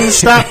shit didn't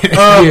stop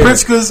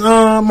Pritzker's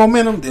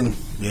momentum, then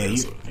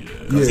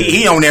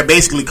he on there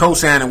basically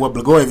co-signing what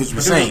Blagojevich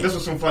was saying. This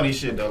was some funny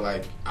shit though.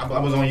 Like I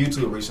was on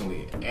YouTube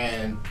recently,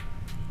 and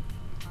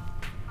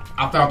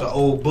I found the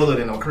old bullet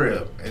in a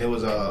crib, and it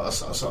was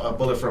a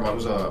bullet from it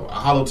was a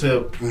hollow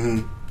tip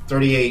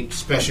 38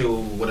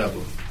 special whatever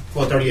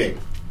for 38.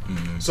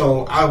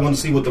 So I wanted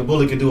to see what the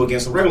bullet could do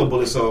against a regular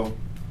bullet. So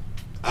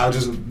I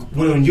just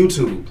went on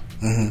YouTube,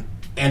 and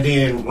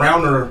then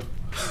Rounder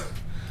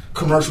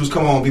commercials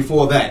come on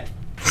before that.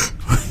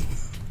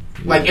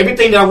 Like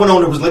everything that I went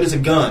on that was related to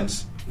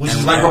guns, which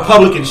is like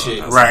Republican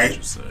shit. Right.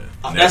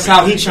 That's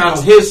how he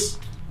channeled his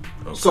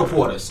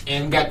supporters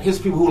and got his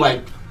people who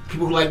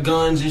like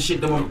guns and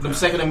shit. Them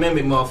Second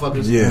Amendment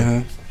motherfuckers.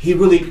 Yeah. He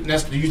really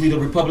that's usually the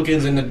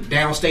Republicans and the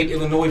downstate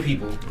Illinois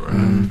people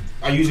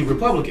are usually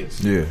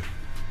Republicans. Yeah.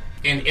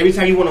 And every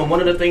time you went on one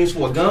of the things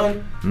for a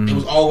gun, it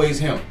was always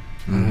him.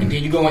 And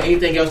then you go on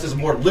anything else that's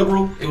more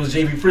liberal, it was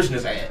J.B.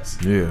 Pritzker's ads.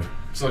 Yeah.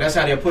 So that's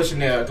how they're pushing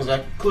there, because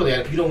clearly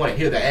you don't want to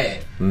hear the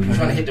ad. You're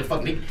trying to hit the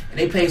fucking, and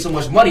they pay so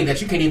much money that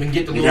you can't even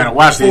get the You little gotta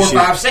watch 4 or this shit.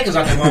 5 seconds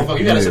out that motherfucker.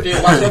 You gotta sit there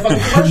and watch that fucking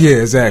commercial. Yeah.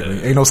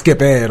 Exactly. Ain't no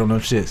skip ad on them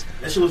shits.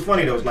 That shit was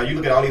funny though. It's like you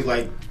look at all these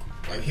like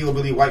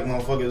hillbilly white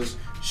motherfuckers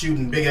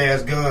shooting big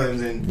ass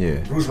guns, and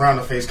Bruce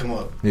Rounder face come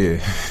up. Yeah.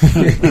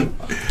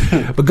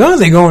 But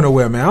guns ain't going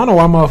nowhere, man. I don't know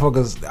why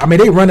motherfuckers. I mean,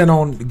 they running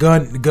on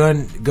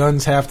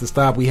guns have to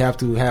stop. We have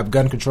to have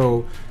gun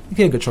control. You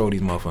can't control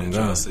these motherfucking Did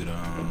y'all guns. see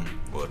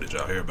did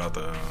y'all hear about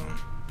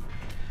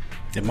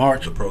The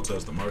march. the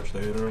protest, the march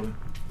they had earlier?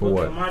 For The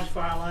what? March for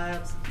Our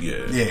Lives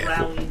Yeah.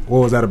 rally What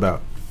was that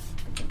about?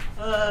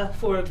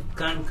 for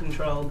gun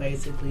control,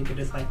 basically. But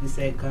just like you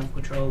said, gun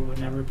control will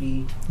never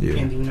be Yeah.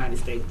 in the United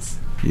States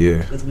Yeah.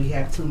 because we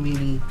have too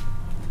many.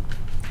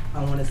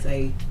 I want to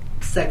say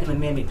Second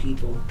Amendment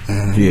people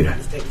in the Yeah.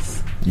 United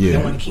States. They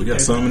Yeah. want to keep We got their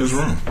some in this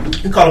guns. room.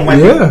 You call them white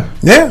people.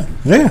 Yeah.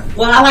 Yeah.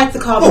 Well, I like to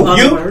call them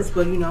other you? words,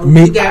 but you know,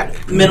 Me- you got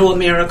Middle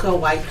America,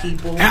 white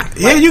people.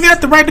 Yeah, you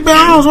got the right to bear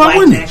arms. Why white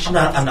wouldn't you?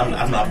 I'm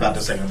not about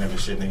the Second Amendment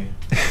shit,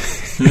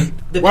 nigga.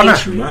 The Why not?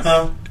 Patriots.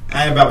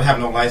 I ain't about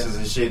having no license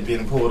and shit,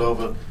 being pulled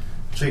over.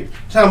 Tell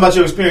them about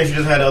your experience you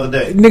just had the other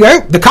day.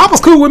 Nigga, the cop was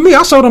cool with me.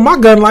 I showed him my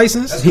gun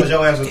license. That's because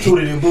your ass was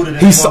tooted and booted in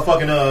he the saw-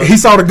 motherfucking. He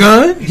saw the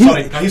gun.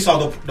 He saw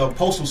the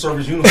postal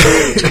service uniform.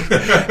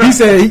 He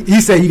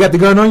said, you got the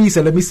gun on you? He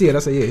said, let me see it. I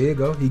said, yeah, here you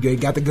go. He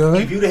got the gun.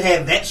 If you'd have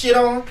had that shit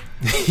on,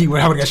 He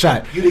went out and got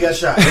shot. you'd have got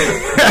shot.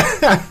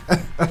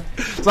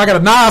 So I got a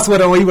Nas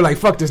sweater on. He was like,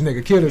 "Fuck this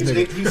nigga, kill this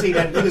nigga." You see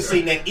that nigga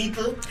seen that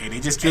ether? And they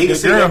just And killed you the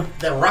see girl.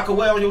 that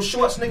Rockaway on your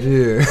shorts, nigga?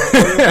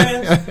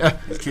 Yeah.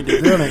 Just killed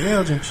the girl in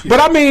Elgin. Shit. But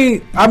I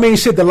mean,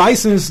 shit. The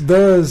license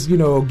does,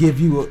 give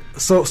you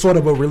sort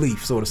of a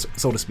relief, so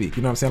to speak.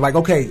 You know what I'm saying? Like,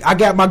 okay, I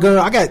got my gun.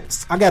 I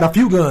got a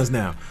few guns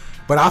now,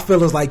 but I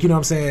feel it's like, you know what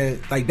I'm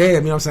saying? Like, damn,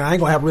 you know what I'm saying? I ain't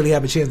gonna really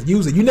have a chance to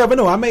use it. You never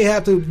know. I may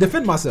have to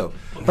defend myself,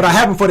 but I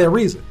have them for that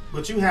reason.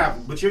 But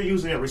you're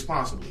using it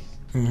responsibly.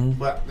 Mm-hmm.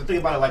 But the thing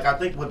about it, like, I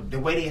think the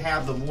way they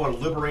have the more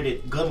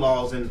liberated gun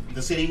laws in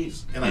the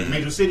cities and like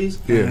major cities,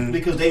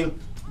 because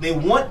they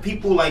want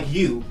people like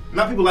you,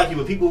 not people like you,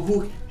 but people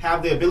who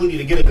have the ability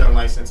to get a gun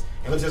license.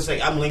 And let's just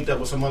say I'm linked up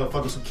with some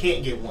motherfuckers who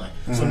can't get one,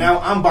 so now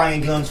I'm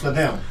buying guns for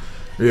them.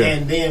 Yeah.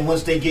 And then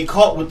once they get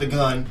caught with the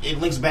gun, it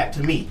links back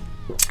to me.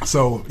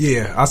 So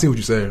yeah, I see what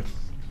you're saying.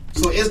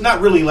 So it's not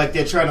really like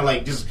they're trying to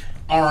like just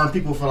arm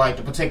people for like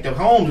to protect their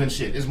homes and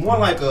shit. It's more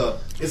like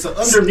it's an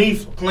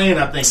underneath plan,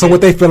 I think. So what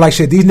they feel like,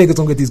 shit, these niggas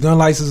gonna get these gun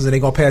licenses and they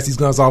gonna pass these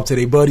guns off to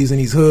their buddies in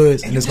these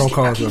hoods, and it's gonna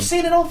cause I keep them.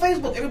 seeing it on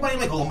Facebook. Everybody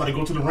like, oh, I'm gonna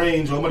go to the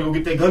range, or I'm gonna go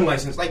get their gun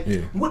license. Like,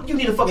 what do you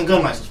need a fucking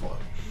gun license for?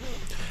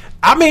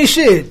 I mean,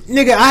 shit,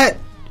 nigga,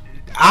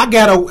 I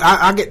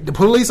get the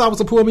police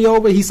officer pulled me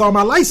over. He saw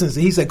my license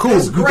and he said, "Cool,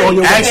 That's you go great. on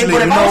your Actually,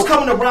 but if I was know,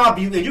 coming to rob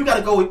you, then you got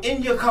to go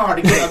in your car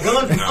to get a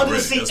gun from under the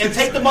seat and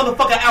take the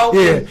motherfucker out.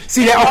 Yeah.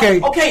 See that? Okay.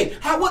 Okay.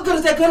 What good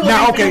is that gun?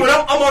 Now, Look for you when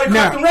I'm already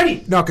cocked and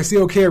ready. No,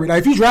 concealed carry. Like,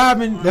 if you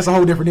driving, that's a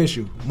whole different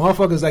issue.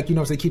 Motherfuckers, like, you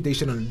know what I'm saying, keep their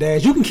shit on the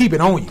dash. You can keep it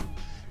on you.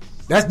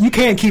 You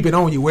can't keep it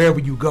on you wherever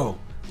you go.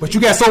 But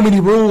you got so many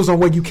rules on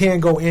where you can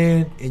go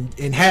in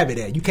and have it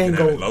at. You can't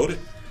go loaded.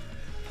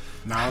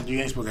 No, you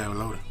ain't supposed to have it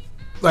loaded.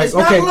 like, It's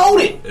okay, not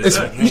loaded.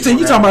 you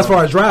talking about as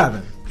far as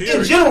driving?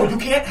 In general, you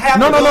can't have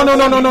No.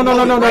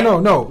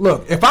 Right?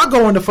 Look, if I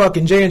go into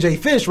fucking J&J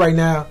Fish right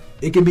now,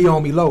 it can be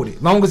on me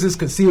loaded, long as it's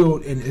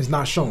concealed and it's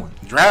not showing.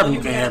 Driving,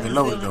 you can't have it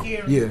loaded though.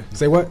 Yeah.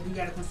 Say what? You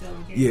got to conceal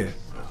and carry. Yeah.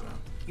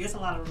 There's a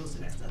lot of rules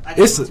to that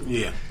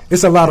stuff.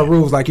 It's a lot of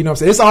rules. Like, you know what I'm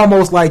saying? It's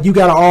almost like you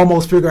got to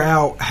almost figure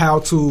out how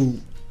to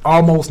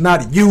almost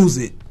not use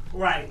it.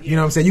 Right. Yeah. You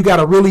know what I'm saying? You got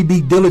to really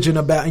be diligent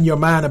about in your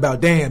mind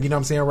about, damn, you know what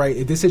I'm saying, right?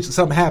 If this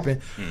something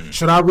happen,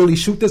 should I really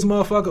shoot this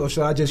motherfucker or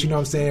should I just, you know what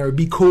I'm saying, or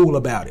be cool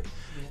about it?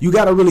 You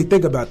got to really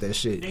think about that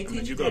shit.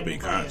 You gotta be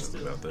conscious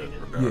about that,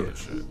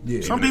 regardless.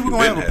 Yeah. Some people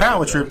gonna have a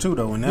power trip too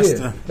though, and that's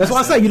That's what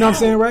I say. You know what I'm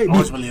saying, right?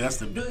 Ultimately, that's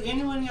the. Do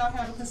anyone of y'all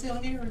have a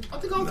concealed carry? I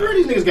think all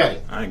three of these niggas got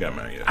it. I ain't got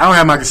mine yet. I don't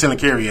have my concealing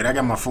carry yet. I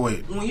got my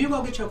FOIA. When you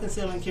go get your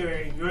concealed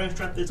carry, your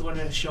instructor is going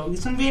to show you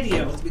some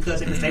videos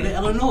because in the state of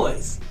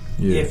Illinois,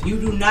 if you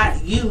do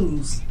not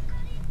use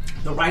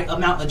the right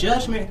amount of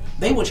judgment,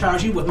 they will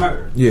charge you with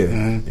murder. Yeah,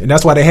 and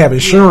that's why they have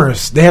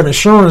insurance. They have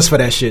insurance for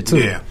that shit too.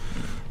 Yeah.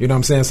 You know what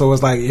I'm saying? So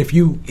it's like if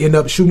you end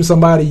up shooting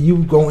somebody,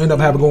 you gonna end up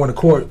having to go into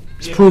court.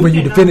 It's proving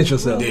you defended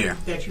yourself. Yeah.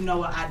 That you know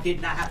what, I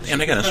did not have to.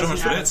 And they got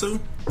insurance for that too?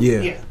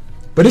 Yeah.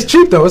 But it's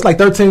cheap though. It's like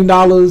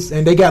 $13,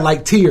 and they got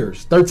like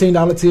tiers: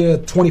 $13 tier,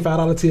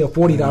 $25 tier,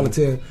 $40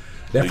 tier.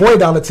 That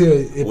 $40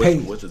 tier it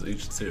pays. What is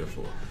each tier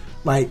for?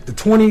 Like the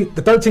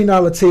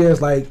 $13 tier is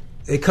like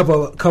it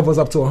covers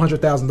up to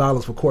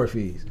 $100,000 for court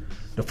fees.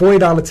 The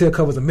 $40 tier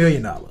covers $1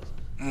 million.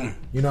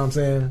 You know what I'm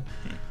saying?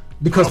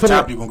 Because Off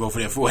top, you gonna go for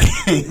that FOIA.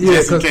 yeah,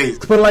 Just in case.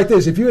 put it like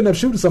this: if you end up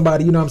shooting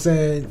somebody, you know what I'm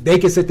saying, they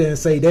can sit there and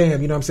say,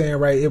 "Damn," you know what I'm saying,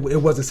 right? It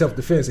wasn't self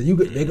defense, and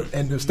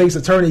and the state's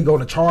attorney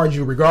going to charge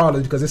you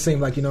regardless because it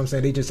seemed like, you know what I'm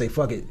saying, they just say,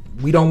 "Fuck it,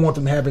 we don't want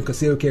them having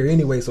concealed carry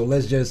anyway, so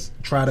let's just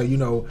try to, you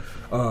know,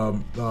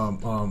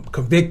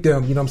 convict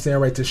them." You know what I'm saying,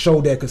 right? To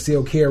show that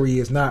concealed carry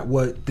is not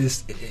what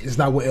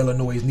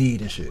Illinois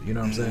need and shit. You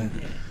know what I'm saying?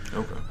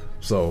 Okay.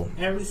 So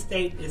Every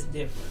state is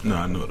different. No,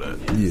 I know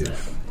that. yeah.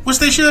 Which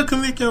they should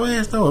convict your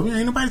ass though. I mean,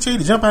 ain't nobody tell you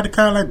to jump out the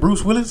car like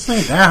Bruce Willis. It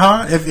ain't that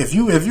hard. If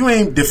you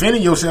ain't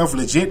defending yourself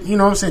legit, you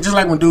know what I'm saying. Just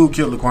like when dude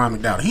killed Laquan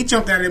McDowell, he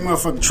jumped out of that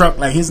motherfucking truck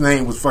like his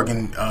name was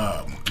fucking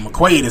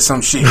McQuaid or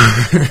some shit,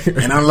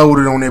 and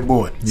unloaded on that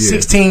board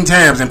 16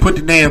 times and put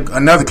the damn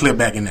another clip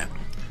back in there.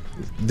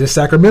 This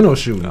Sacramento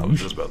shooting, I was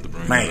just about to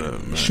bring Man. that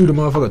up, man. shoot a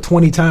motherfucker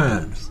 20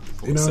 times.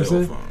 You know what I'm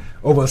saying? Phone.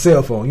 Over a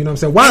cell phone. You know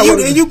what I'm saying?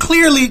 Why? And you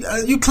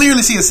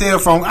clearly see a cell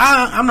phone.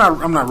 I'm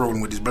not rolling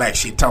with this black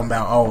shit talking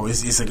about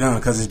it's a gun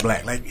because it's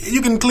black. Like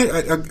you can clear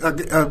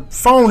a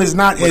phone is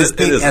not as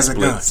thick as a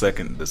gun.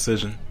 Second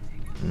decision.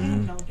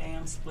 No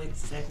damn split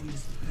second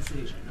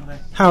decision. Okay.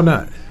 How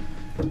not?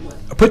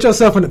 Put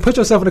yourself in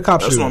the cop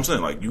That's shoes. what I'm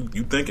saying. Like you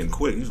thinking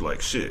quick. You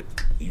like shit.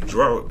 You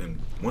draw it,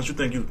 and once you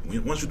think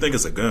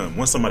it's a gun,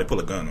 once somebody pull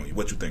a gun on you,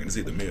 what you thinking? It's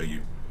either me or you.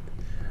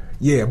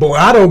 Yeah, but what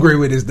I don't agree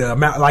with is the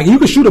amount. Like you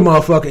can shoot a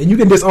motherfucker and you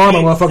can disarm a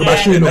motherfucker by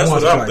shooting him That's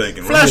once what or I'm twice.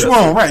 thinking. Flesh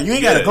wound, right? You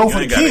ain't gotta go for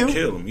the kill.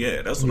 Kill him.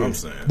 Yeah, that's what I'm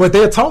saying. But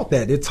they're taught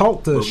that. They're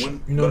taught to. But You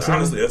know what I'm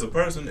honestly, saying? as a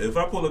person, if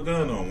I pull a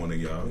gun on one of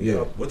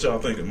y'all, what y'all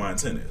thinking my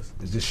intent is?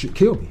 It's just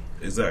kill me.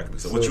 Exactly.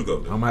 So what you go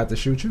do? I'm gonna have to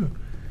shoot you.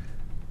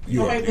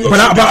 You Okay, go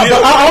But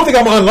I don't think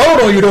I'm gonna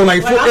unload on you though.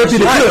 Like Well, empty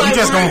the I'm clip. You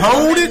just gonna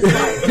hold it?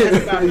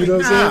 You know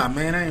what I'm Nah, saying?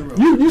 man, I ain't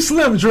rolling. You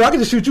slim, Drew. I can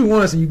just shoot you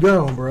once and you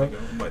gone, bro.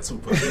 I'm like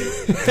super.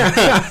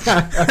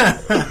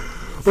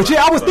 But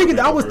yeah, I was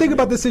thinking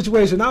about this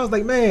situation. I was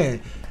like,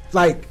 man,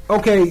 like,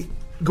 okay,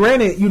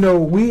 granted, you know,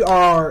 we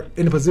are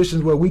in a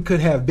position where we could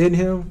have been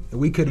him.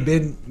 We could have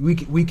been, we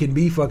can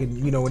be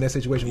fucking, you know, in that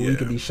situation where we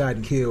could be shot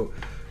and killed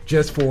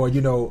just for,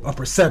 you know, a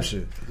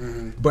perception.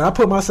 But I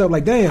put myself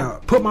like, damn,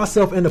 put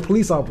myself in the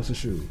police officer's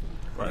shoes.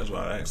 Right, that's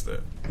why I asked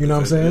that. You know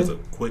what I'm saying? It's a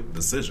quick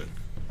decision.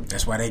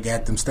 That's why they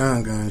got them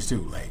stun guns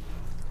too.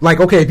 Like,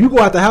 okay, if you go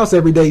out the house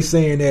every day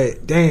saying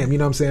that, damn, you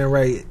know what I'm saying,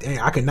 right?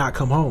 Damn, I could not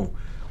come home.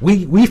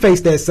 We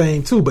face that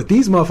same too, but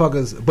these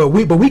motherfuckers, but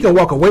we can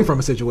walk away from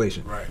a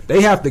situation. Right.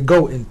 They have to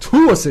go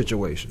into a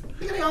situation.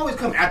 They always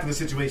come after the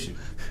situation.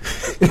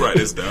 Right,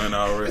 it's done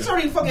already. It's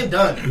already fucking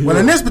done. Well,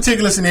 in this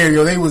particular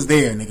scenario, they was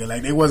there, nigga.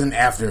 Like, they wasn't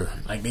after.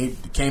 Like, they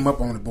came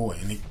up on the boy,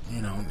 and they,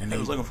 you know, and They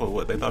was looking for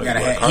what? They thought he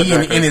he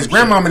was and his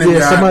grandmama in the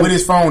yard with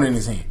his phone in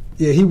his hand.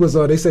 Yeah, he was.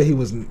 They say he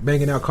was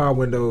banging out car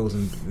windows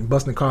and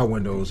busting car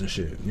windows and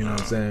shit. You know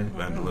what I'm saying?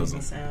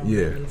 Vandalism.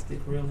 Yeah.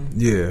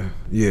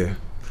 Really.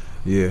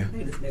 Yeah.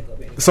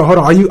 So hold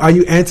on, are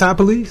you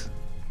anti-police?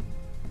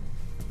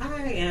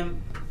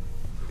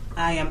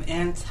 I am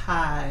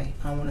anti.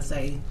 I want to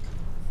say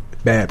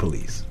Bad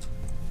police,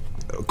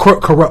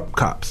 corrupt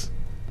cops.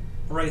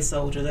 race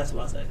soldier. That's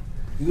what I say.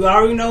 You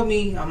already know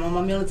me. I'm on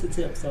my militant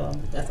tip, so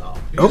that's all.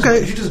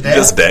 Okay, You just dab.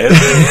 Just dad.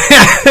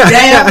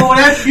 Damn, boy,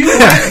 that's you.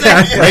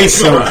 Race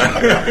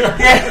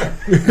soldier.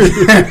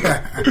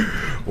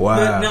 wow.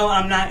 But no,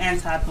 I'm not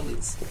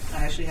anti-police.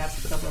 I actually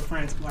have a couple of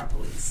friends who are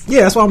police.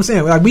 Yeah, that's what I'm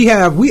saying. Like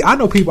I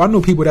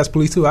know people that's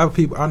police too. I have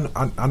people.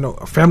 I know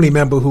a family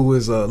member who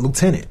is a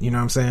lieutenant. You know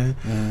what I'm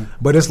saying?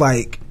 But it's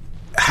like,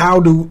 how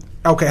do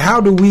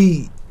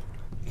we?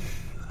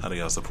 How do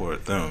y'all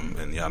support them?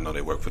 And y'all know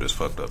they work for this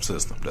fucked up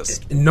system.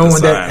 That's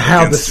Knowing that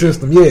how the against you.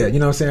 system, yeah, you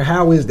know what I'm saying?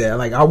 How is that?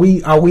 Like, are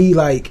we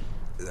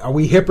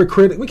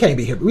hypocritical? We can't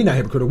be hypocritical. We're not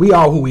hypocritical. We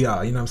are who we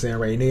are, you know what I'm saying,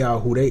 right? And they are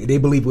who they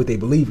believe what they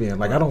believe in.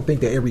 Like, I don't think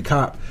that every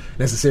cop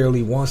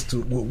necessarily wants to,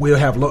 will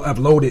have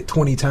uploaded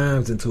 20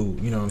 times into,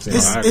 you know what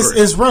I'm saying?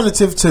 It's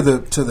relative to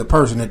the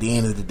person at the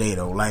end of the day,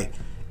 though. Like,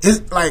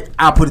 it's like,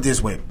 I'll put it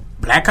this way.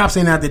 Black cops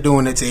ain't out there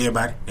doing that to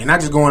everybody. They're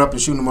not just going up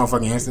and shooting a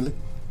motherfucker instantly.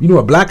 You know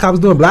what black cops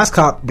doing? Black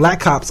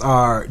cops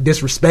are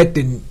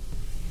disrespecting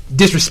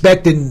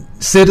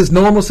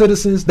normal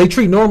citizens. They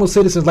treat normal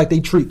citizens like they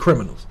treat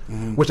criminals,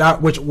 what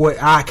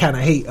I kind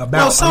of hate about.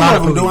 Well, some a lot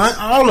of them do. police.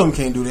 All of them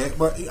can't do that,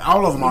 but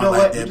all of them You aren't know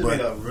like what? that. You just made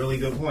But a really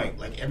good point.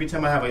 Like, every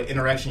time I have an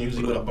interaction,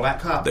 usually with a black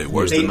cop, They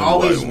worse they than the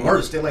always white one.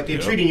 worse. They're like, they're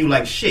treating you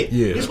like shit.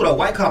 Yeah. This with a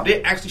white cop,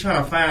 they're actually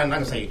trying to find, I'm not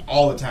going to say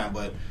all the time,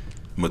 but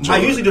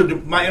Majority.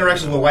 my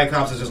interactions with white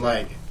cops is just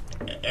like,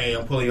 hey,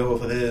 I'm pulling you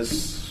over for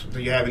this. Do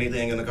you have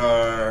anything in the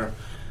car?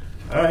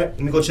 All right, let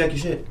me go check your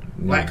shit.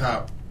 Black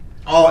cop.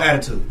 All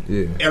attitude.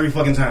 Yeah. Every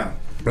fucking time.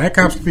 black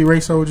cops can be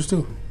race soldiers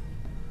too.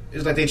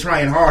 It's like they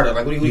trying harder.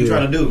 Like, what are you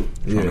trying to do?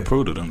 Trying to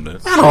prove to them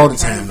that Not all the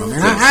time, though,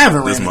 man. I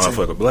haven't this ran into.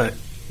 motherfucker black.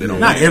 They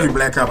don't Not really every have-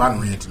 black cop I done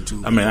ran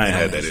into. I mean, I ain't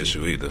had that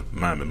issue either.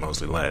 Mine been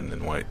mostly Latin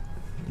and white.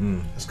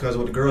 It's because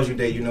with the girls you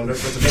date, you know,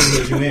 that's the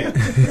neighborhood you in.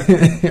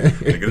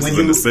 Nigga, this When is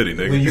in you- the city,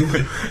 nigga. when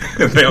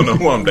you- they don't know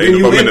who I'm dating. when If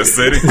you I'm in in- the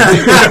city.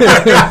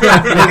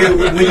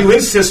 Nigga, when you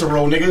in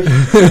Cicero, nigga,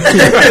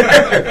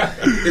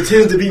 it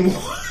tends to be more.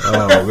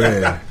 Oh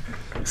man.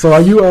 So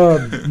are you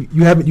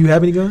you have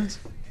any guns?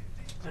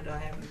 Or do I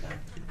have any gun?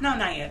 No,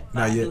 not yet.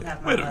 Not I yet. do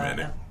have my, Wait a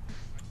minute.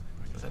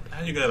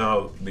 How you got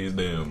all these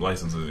damn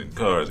licenses and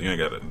cars? You ain't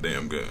got a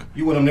damn gun.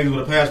 You one of them niggas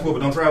with a passport but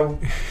don't travel?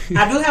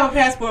 I do have a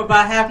passport, but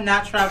I have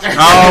not traveled.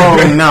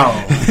 Oh no!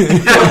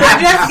 I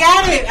just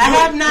got it. I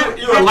have not.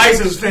 You're a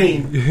licensed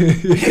fiend.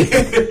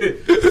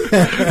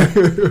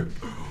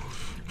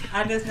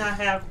 I just not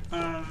have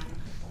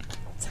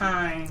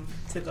time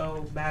to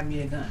go buy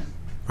me a gun.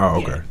 Oh,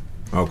 Yeah. okay.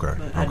 Okay.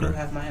 But I do Okay.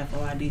 have my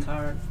FOID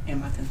card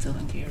and my conceal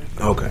and carry.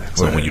 Okay.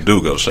 So when you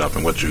do go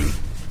shopping, what you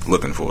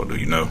looking for? Do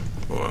you know?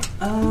 Or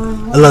A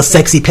little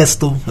sexy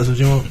pistol. That's what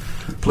you want.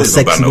 please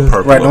don't buy no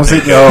purple. Right, or don't say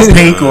pink.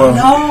 pink or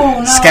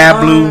No, sky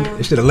blue.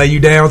 It should have lay you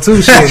down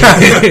too. Shit.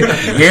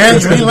 Yeah,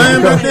 you be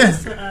lying about that.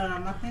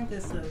 I think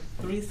it's a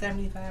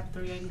 375,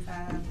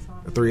 385 or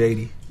something.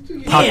 380.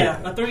 Yeah,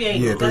 a 380.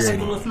 Yeah, That's like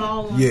 380. a little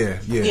small one. Yeah.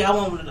 Yeah, I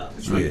want one of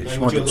those. Yeah.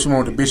 She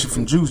want the Bishop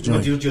from Juice You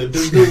want joint. your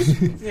deuce?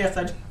 Yes,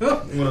 I do. You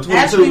want a 22?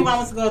 Actually, when I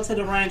was to go to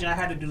the range, I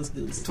had to do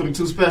deuce.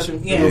 22 special?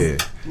 Yeah. Yeah.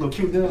 Little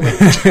cute gun.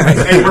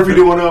 Like, hey, Murphy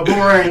doing a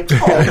boomerang.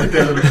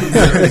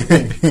 Oh,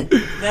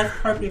 That's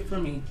perfect for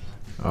me.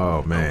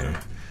 Oh man.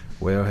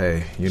 Well,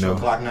 hey, you So know,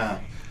 Glock 9.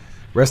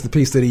 rest in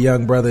peace to the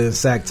young brother in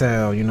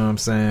Sacktown. You know what I'm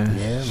saying?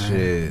 Yeah, man.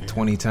 Shit,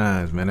 20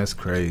 times, man. That's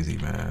crazy,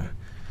 man.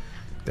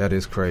 That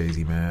is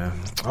crazy, man.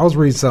 I was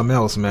reading something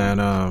else,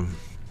 man.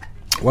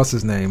 What's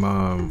his name?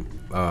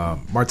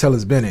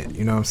 Martellus Bennett.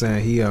 You know what I'm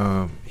saying?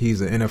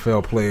 He's an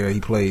NFL player. He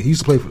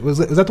used to play. Was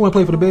that the one who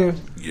played for the Bears?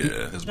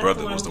 Yeah, his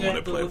brother was the one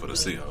that played for the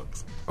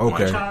Seahawks.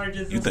 Okay. Mike.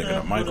 Charges You and thinking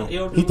stuff of Michael? with the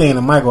elderly He thinking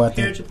of Michael, I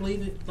think.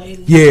 paraplegic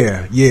lady.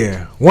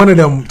 Yeah. One of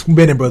them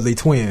Bennett brothers, they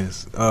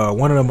twins.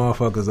 One of them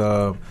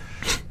motherfuckers.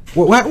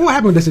 What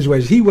happened with this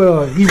situation? He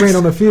ran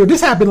on the field.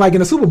 This happened like in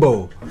the Super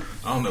Bowl.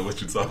 I don't know what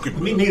you're talking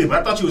about. Me neither, but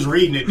I thought you was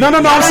reading it. No,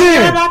 I'm How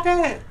saying about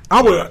that?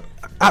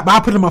 I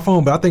put it in my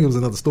phone, but I think it was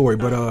another story.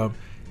 But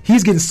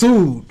he's getting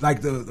sued.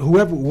 Like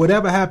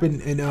whatever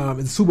happened in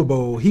the Super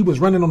Bowl, he was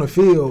running on the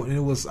field,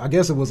 and I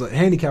guess it was a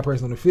handicapped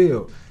person on the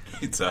field.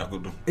 He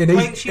tackled him.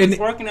 Wait, she was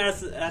working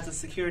as a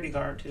security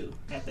guard too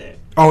at that.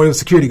 Oh, it was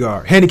security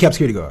guard, handicapped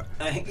security guard.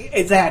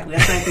 Exactly,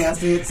 that's the same thing I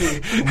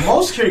said too.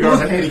 Most security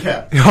guards are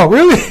handicapped. Oh,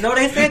 really? No,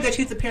 they said that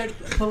she's a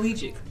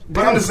paraplegic.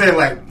 But I'm just saying,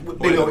 like,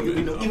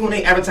 even when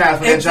they advertise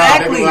for that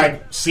job, they be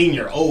like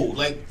senior, old,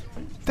 like.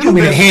 They don't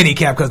mean they're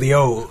handicapped because they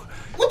old.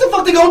 What the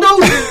fuck they gonna do?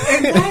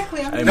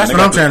 Exactly. Hey, That's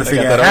what I'm trying to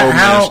figure out. That old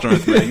How- man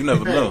strength, man. You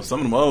never know. Some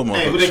of them old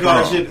Hey, motherfuckers what they call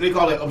that strong. shit? They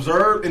call it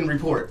observe and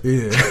report.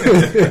 Yeah.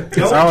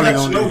 Don't all they touch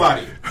gonna do.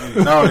 nobody.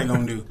 That's all they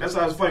gonna do. That's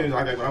why it's funny.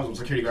 Like when I was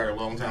a security guard a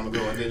long time ago,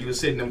 and then you would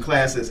sit in them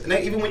classes, and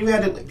even when you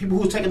had the people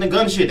who was taking the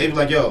gun shit, they be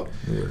like, "Yo,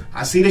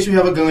 I see that you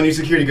have a gun, you're a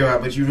security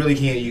guard, but you really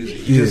can't use it.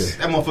 You just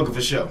that motherfucker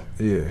for show."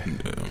 Yeah.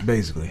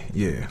 Basically.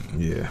 Yeah.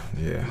 Don't I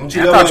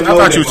you thought you know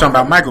were that talking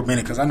about motherfucker? Michael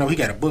Bennett because I know he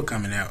got a book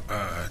coming out.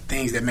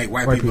 Things that make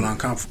white people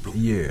uncomfortable.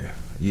 Yeah.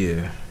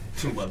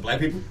 What, black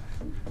people?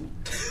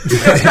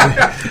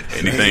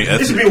 Anything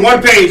This should ethnic. be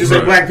one page that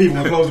say black people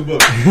and close the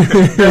book.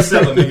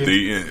 Bestseller, nigga.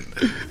 The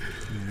end.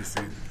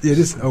 Yeah,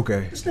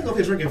 okay. This nigga up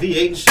here drinking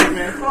V8 and shit,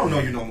 man. I don't know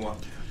you no more.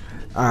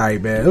 All right,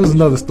 man. It was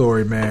another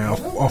story, man.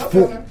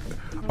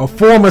 A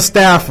former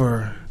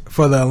staffer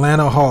for the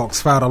Atlanta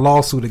Hawks filed a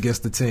lawsuit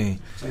against the team,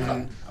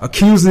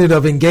 accusing it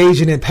of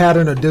engaging in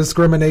pattern of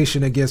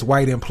discrimination against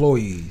white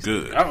employees.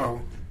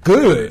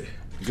 Good.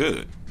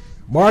 Good.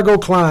 Margot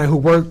Klein, who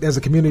worked as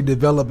a community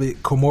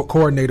development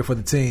coordinator for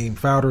the team,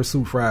 filed her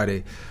suit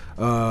Friday.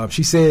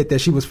 She said that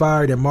she was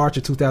fired in March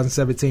of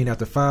 2017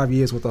 after 5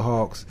 years with the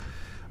Hawks.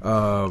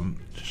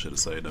 Should have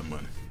saved that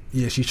money.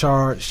 Yeah, she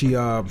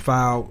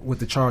filed with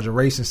the charge of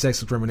race and sex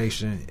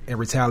discrimination and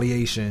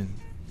retaliation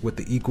with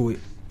the Equal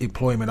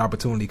Employment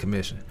Opportunity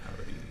Commission.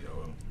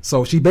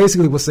 So she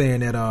basically was saying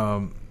that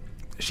that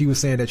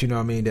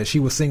she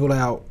was singled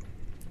out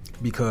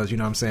because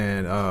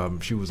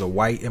she was a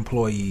white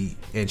employee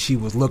and she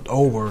was looked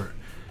over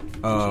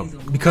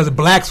because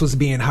blacks was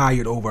being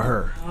hired over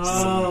her.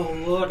 Oh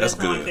Lord, that's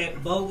good. not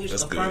that bogus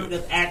That's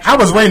affirmative good. action. I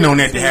was waiting on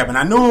that to happen.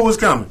 I knew it was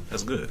coming.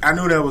 That's good. I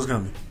knew that was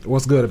coming.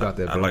 What's good about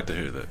that, I bro? like to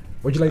hear that.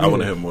 What'd you like I to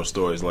want to hear? hear more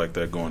stories like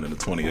that going into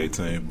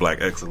 2018.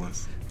 Black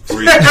excellence.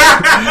 Free.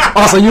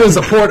 Also, you're in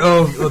support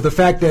of the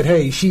fact that,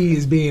 hey, she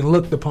is being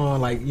looked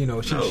upon like,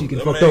 she can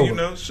fuck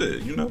over.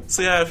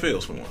 See how it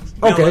feels for once.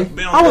 Okay.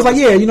 I was like,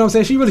 yeah, you know what I'm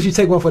saying? She really should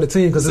take one for the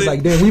team because it's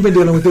like, damn, we've been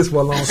dealing with this for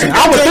a long time.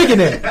 I was thinking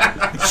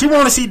that. She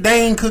want to see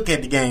Dane Cook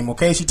at the game,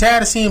 okay? She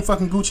tired of seeing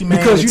fucking Gucci Mane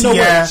Because and you know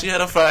T.I. what? She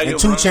had a 5-year and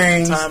 2 run.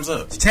 Chainz. Time's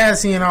up. She tired of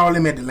seeing all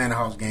them at the Atlanta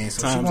Hawks game.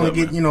 So Time's she want up,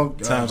 to get, man.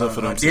 Time's up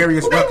for them.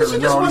 Darius Well, Rucker she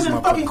and just all these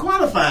wasn't fucking motherfuckers.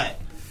 qualified.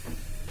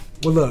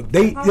 Well,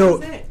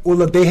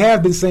 look, they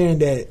have been saying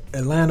that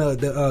Atlanta,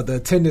 the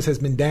attendance has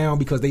been down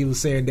because they were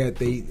saying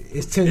that it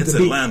tends It's to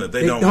be Atlanta.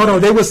 They don't Hold on,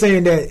 win. they were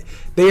saying that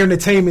their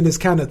entertainment is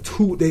kind of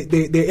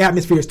their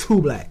atmosphere is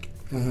too black.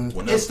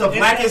 It's the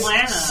blackest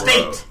Atlanta.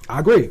 state. I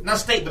agree. Not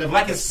state, but the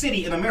blackest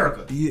city in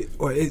America. Yeah,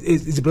 or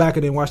is it blacker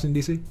than Washington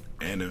D.C.?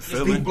 And in It's the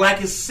Philly.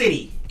 blackest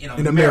city in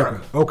In America.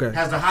 America. Okay.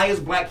 Has the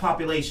highest black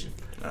population.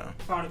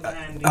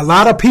 A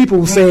lot of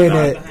people saying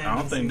I that.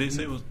 don't think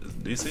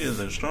DC is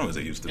as strong as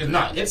it used to be. It's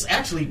not. It's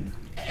actually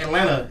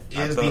Atlanta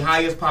is the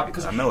highest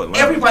population. I know Because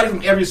Atlanta. everybody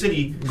from every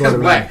city to that's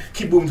black Atlanta.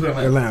 keep moving to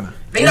Atlanta. Atlanta.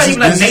 They're not even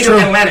like This is native true.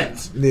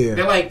 Atlantans. Yeah.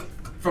 They're like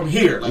from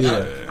here. Like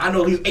I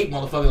know at least 8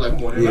 motherfuckers like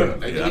born in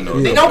Atlanta. Yeah, I know.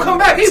 They don't come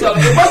back either.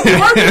 Like, it must be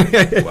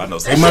working. Well, I know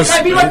They some must- It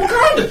might be like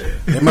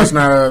Wakanda. They must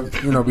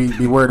not,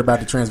 be worried about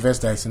the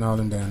transvestites and all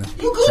them down there.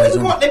 You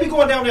good? They be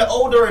going down there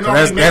older and So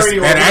already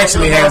married. that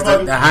actually has the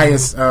motherfuckers.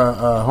 highest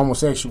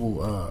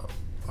homosexual.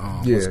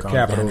 what's it called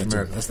capital down of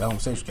there, too. America. That's the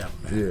homosexual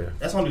capital. Man. Yeah.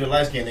 That's only the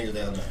light skinned niggas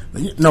down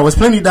there. No, it's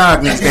plenty of dog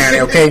niggas down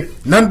there. Okay,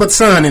 nothing but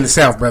sun in the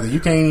South, brother. You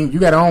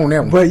got to own that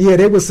one. But yeah,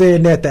 they were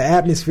saying that the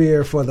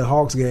atmosphere for the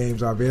Hawks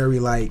games are very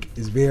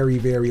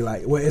very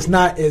well, it's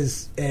not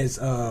as what's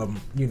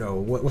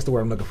the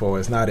word I'm looking for?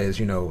 It's not as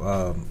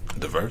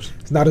diverse.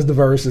 it's not as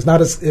diverse. It's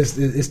not as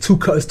it's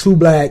too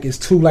black. It's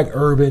too like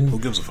urban. Who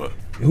gives a fuck?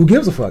 Who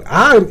gives a fuck?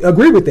 I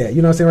agree with that.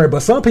 You know what I'm saying, right?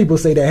 But some people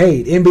say that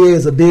hey, the NBA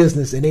is a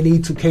business and they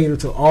need to cater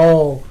to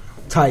all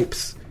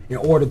types in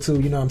order to,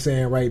 you know what I'm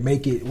saying, right,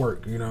 make it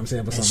work. You know what I'm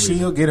saying? For And some reason.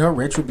 she'll get her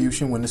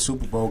retribution when the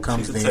Super Bowl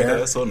comes She can take there.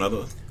 that to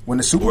another. When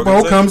the Super Bowl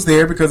organization. comes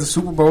there, because the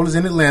Super Bowl is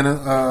in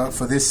Atlanta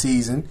for this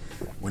season,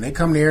 when they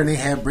come there and they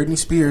have Britney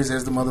Spears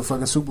as the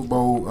motherfucking Super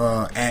Bowl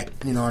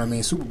act, you know what I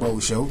mean, Super Bowl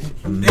show,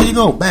 there you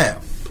go,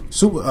 bam.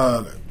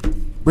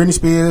 Britney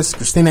Spears,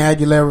 Christina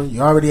Aguilera, you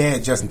already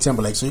had Justin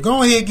Timberlake, so you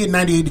go ahead and get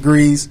 98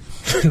 degrees.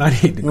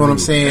 98 You know what I'm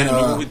saying?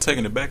 Man, we're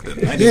taking it back to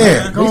 99.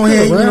 Yeah, go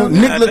ahead. You know, around.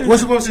 Nick,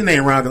 what's his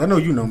name, Ron? 'Cause I know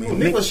you know me.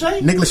 Nick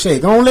Lachey? Nick Lachey.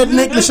 Go on, let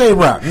Nick Lachey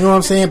rock. You know what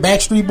I'm saying?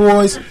 Backstreet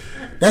Boys.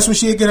 That's when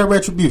she'll get her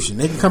retribution.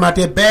 They can come out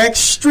there back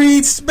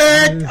streets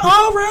back.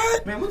 All right.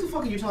 Man, what the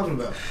fuck are you talking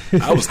about?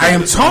 I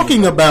am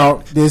talking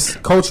about this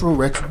cultural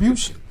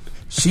retribution.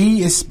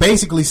 She is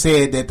basically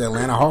said that the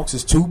Atlanta Hawks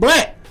is too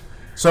black.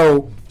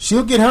 So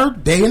she'll get her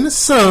day in the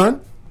sun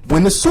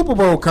when the Super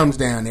Bowl comes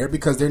down there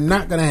because they're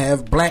not going to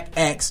have black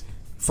acts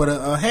for the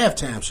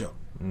halftime show.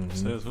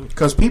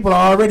 Because people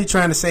are already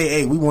trying to say,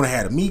 hey, we want to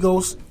have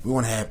Amigos, we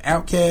want to have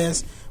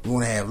Outkast, we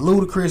want to have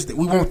Ludacris.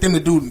 We want them to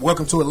do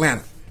Welcome to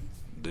Atlanta.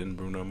 Didn't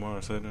Bruno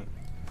Mars say that?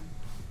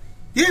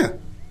 Yeah.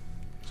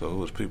 So who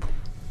was people?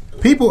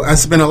 People,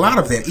 it's been a lot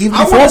of that. Even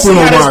I before wanna see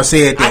Bruno how Mars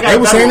said that. I They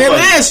were saying that got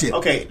one last year.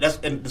 Okay,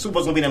 and the Super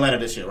Bowl's gonna be in Atlanta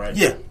this year, right?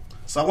 Yeah.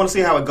 So I want to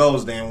see how it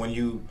goes then when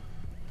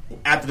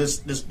after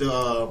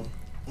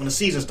when the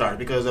season starts,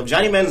 because if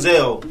Johnny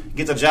Manziel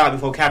gets a job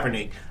before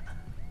Kaepernick,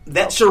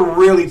 that should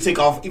really tick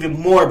off even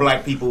more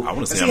black people. I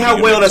want to see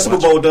how well that Super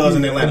Bowl does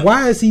in Atlanta.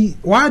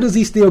 Why does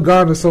he still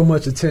garner so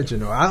much attention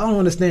though? I don't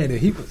understand it.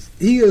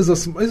 He's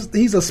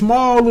a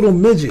small little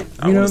midget.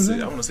 You know what I'm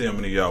saying? I want to see how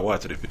many of y'all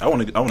watch it. I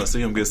want to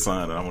see him get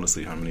signed, and I want to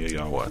see how many of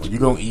y'all watch it.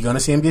 You're gonna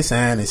see him get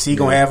signed, and C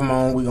gonna have him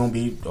on. We're gonna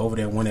be over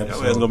there one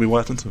episode. Y'all gonna be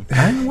watching too.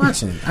 I ain't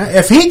watching.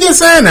 If he gets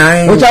signed,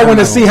 I ain't. What y'all want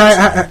to see?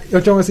 Y'all want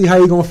to see how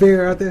he gonna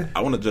fare out there?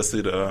 I want to just see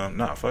the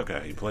fuck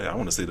how he play. I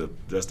want to see the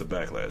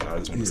backlash. I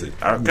just want to see.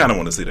 I kind of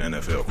want to see the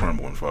NFL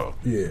crumble and fall.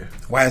 Yeah.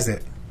 Why is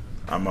that?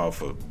 I'm out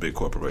for big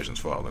corporations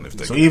falling. If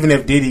they So even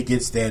if Diddy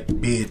gets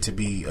that bid to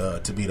be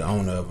the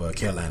owner of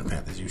Carolina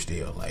Panthers, you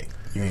still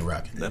you ain't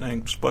rocking. that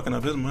ain't fucking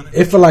up his money.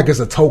 It feel like it's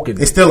a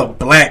token. It's still a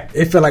black.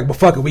 It feel like, but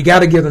fuck it, we got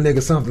to give the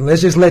nigga something.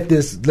 Let's just let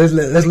this.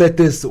 Let's let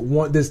this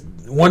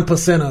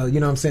 1%er, you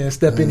know what I'm saying,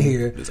 step in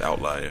here. This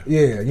outlier.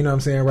 Yeah, you know what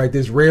I'm saying, right?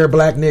 This rare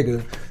black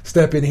nigga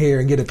step in here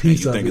and get a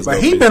piece of it.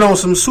 But he been on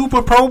some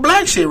super pro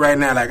black shit right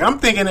now. Like I'm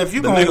thinking, if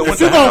you're gonna go with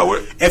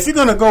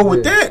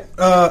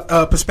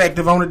that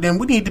perspective on it, then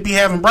we need to be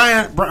having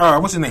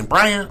what's his name,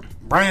 Brian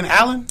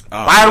Allen,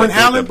 Byron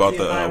Allen,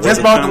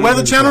 just bought the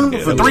Weather Channel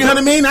for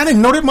 $300 million. I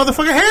didn't know that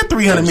motherfucker had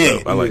 $300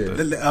 million. I like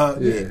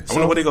that. I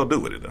wonder what they gonna do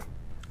with it though.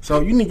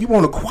 So you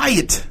want to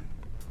quiet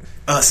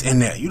us in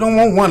there. You don't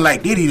want one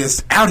like Diddy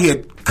that's out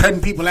here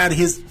cutting people out of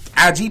his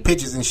IG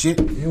pictures and shit.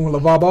 You want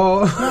LeVar Ball?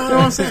 You know what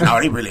I'm saying? No,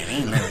 they really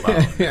ain't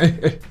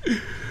LeVar Ball.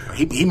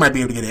 He might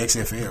be able to get an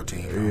XFL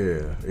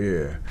team.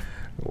 Yeah.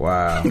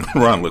 Wow.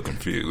 Ron look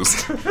confused.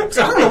 So I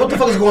don't know what the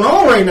fuck is going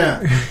on right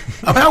now.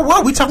 About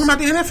what? We talking about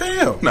the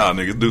NFL? Nah,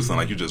 niggas do sound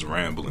like you just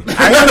rambling.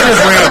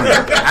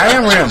 I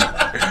am rambling.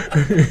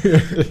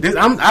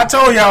 I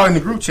told y'all in the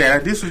group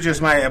chat, this was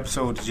just my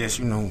episode to just,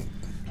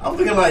 I'm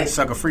thinking like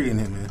sucker free in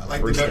here, man.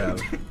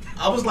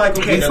 I was like,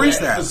 okay,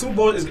 freestyle. The Super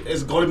Bowl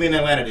is going to be in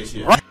Atlanta this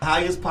year. Right.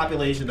 Highest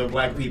population of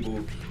black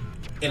people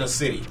in a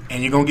city.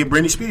 And you're going to get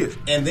Britney Spears.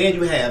 And then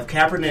you have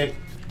Kaepernick,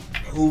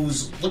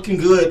 who's looking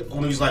good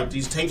on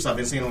these tapes I've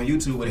been seeing on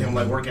YouTube with him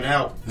working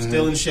out,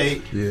 still in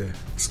shape,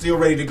 still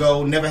ready to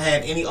go, never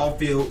had any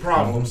off-field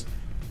problems.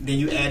 Then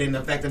you add in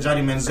the fact that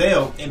Johnny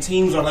Manziel and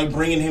teams are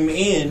bringing him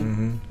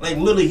in, like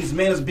literally his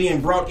man is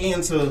being brought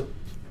in to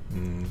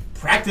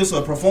practice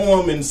or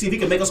perform and see if he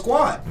can make a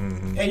squad.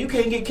 And you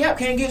can't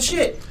get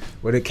shit.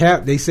 Well, the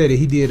Cap, they said that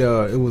he did.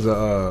 It was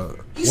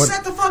he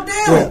sat the fuck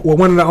down. Well,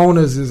 one of the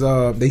owners is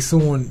he's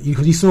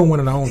suing one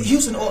of the owners.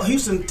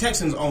 Houston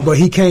Texans owner. But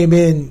he came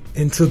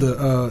into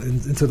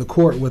the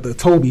court with a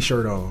Toby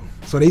shirt on.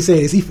 So they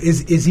say is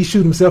he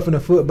shooting himself in the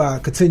foot by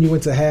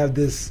continuing to have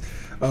this,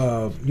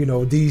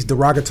 these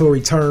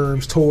derogatory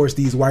terms towards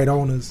these white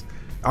owners?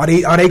 Are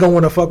they gonna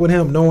want to fuck with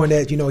him knowing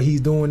that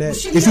he's doing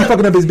that? Well, is he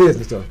fucking up his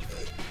business though?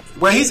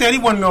 Well, he said he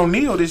wasn't gonna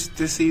kneel this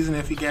season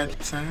if he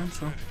got signed.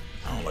 So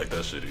I don't like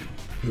that shit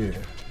either. Yeah.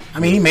 I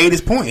mean, he made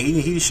his point.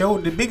 He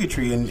showed the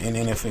bigotry in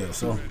NFL.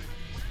 So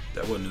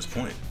that wasn't his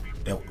point.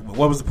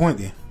 What was the point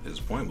then? His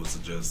point was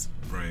to just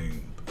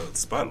bring a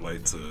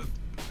spotlight to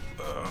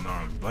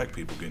unarmed black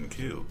people getting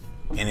killed.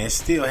 And it's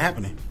still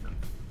happening.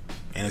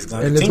 And it's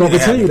going to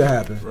continue to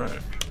happen. Right.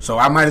 So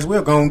I might as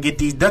well go and get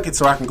these ducats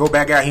so I can go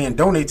back out here and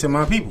donate to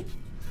my people.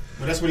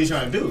 But that's what he's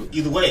trying to do.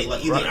 Either way,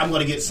 I'm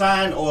going to get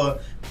signed, or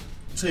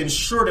to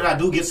ensure that I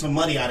do get some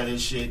money out of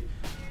this shit,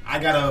 I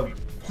gotta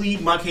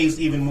plead my case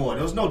even more.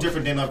 It was no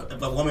different than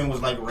if a woman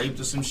was raped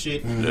or some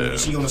shit. And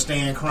she on the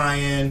stand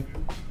crying.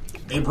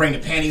 They bring the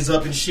panties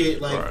up and shit.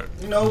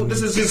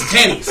 This is his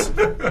panties.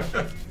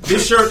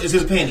 This shirt is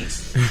his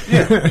panties.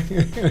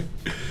 Yeah.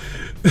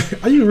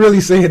 Are you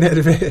really saying that,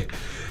 man?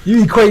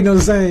 You equating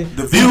those saying?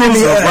 The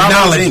views of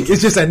analogy.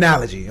 It's just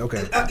analogy.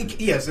 Okay.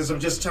 Yes, I'm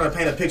just trying to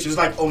paint a picture. It's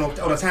like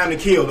on a Time to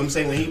Kill. I'm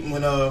saying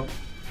when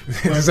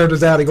deserve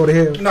this out to go to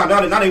hell. No,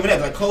 not even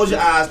that. Close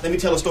your eyes. Let me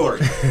tell a story.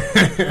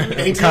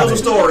 And he tells a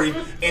story,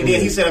 and then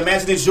he said,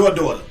 "Imagine it's your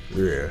daughter."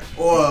 Yeah.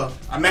 Or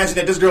imagine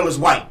that this girl is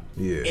white.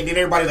 Yeah. And then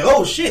everybody's like,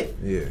 "Oh shit."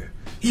 Yeah.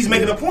 He's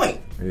making a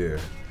point. Yeah.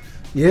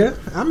 Yeah.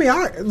 I mean,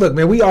 look,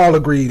 man. We all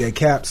agree that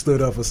Cap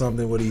stood up for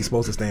something what he's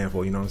supposed to stand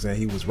for. You know what I'm saying?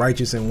 He was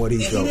righteous in what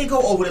he felt. He didn't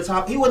go over the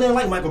top. He wasn't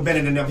like Michael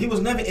Bennett and them. He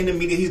was never in the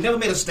media. He's never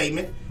made a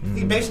statement.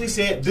 He basically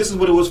said, "This is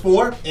what it was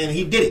for," and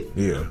he did it.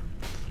 Yeah.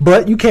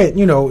 But you can't,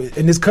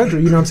 in this country,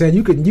 you know what I'm saying?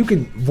 You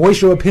can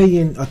voice your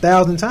opinion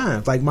 1,000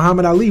 times. Like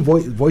Muhammad Ali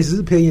voiced his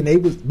opinion. They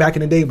was back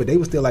in the day, but they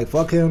was still like,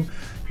 fuck him.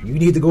 You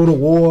need to go to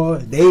war.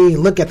 They ain't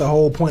look at the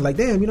whole point like,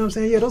 damn, you know what I'm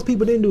saying? Yeah, those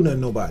people didn't do nothing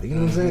to nobody. You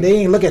know what I'm saying? They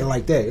ain't look at it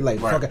like that. Like,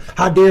 fuck it.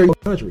 How dare you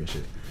country and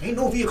shit. Ain't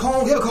no Viet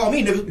Cong ever call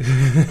me,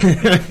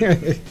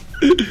 nigga.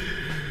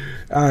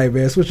 All right,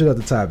 man. Switching up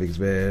the topics,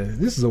 man.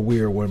 This is a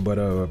weird one, but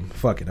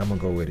fuck it. I'm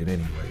gonna go with it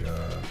anyway.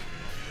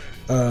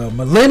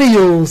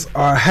 Millennials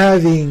are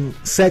having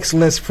sex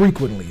less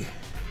frequently.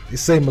 They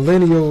say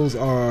millennials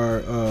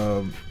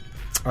are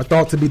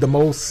thought to be the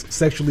most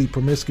sexually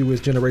promiscuous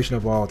generation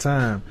of all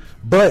time,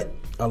 but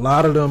a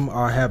lot of them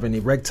are having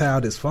erectile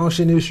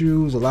dysfunction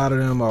issues. A lot of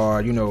them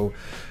are,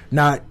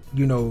 not,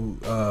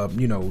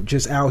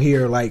 just out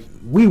here like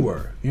we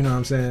were. You know what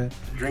I'm saying?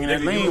 Drinking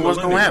that lean, what's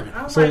gonna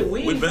happen? So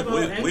we've been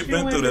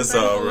through this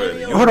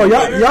already. Hold on,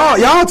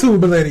 y'all two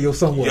millennials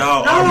somewhat.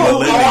 Y'all are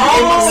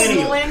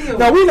millennials.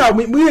 No, we're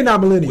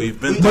not millennials. We've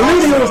been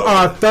millennials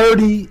are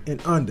 30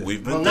 and under.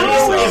 We've been through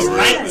this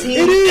already.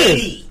 It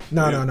is.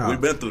 No.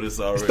 We've been through this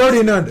already. It's 30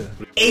 and under.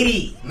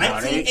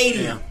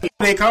 1980.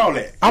 They call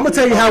that. I'm gonna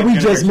tell you how we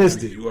just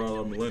missed it. You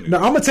are a millennial. No,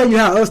 I'm gonna tell you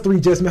how us three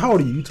just missed. How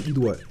old are you? You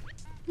do what?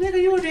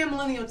 Nigga, you a damn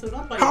millennial too.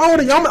 Don't play. How old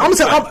are you? I'm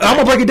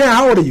gonna break it down.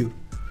 How old are you?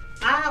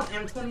 I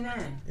am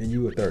 29. And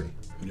you were 30.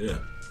 Yeah.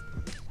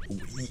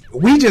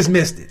 We just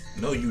missed it.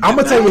 No, you. I'm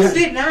gonna tell you.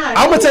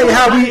 I'm gonna tell you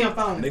how we.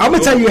 I'm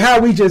gonna tell you how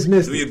we just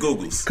missed Do your it.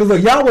 Googles. Cause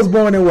look, y'all was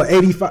born in what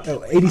 85,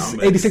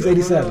 86,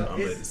 87.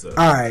 I'm 87.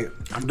 All right,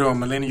 I'm doing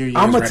millennial years.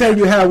 I'm gonna tell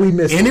you how we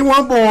missed it.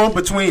 Anyone born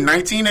between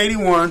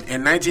 1981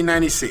 and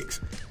 1996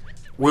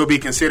 will be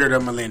considered a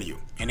millennial,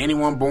 and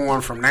anyone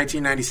born from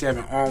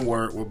 1997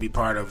 onward will be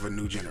part of a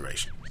new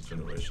generation. All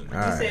You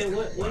right. said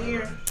what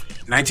year?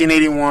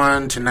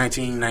 1981 to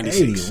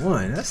 1996.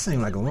 81. That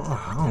seemed like a long.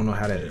 I don't know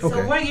how that. So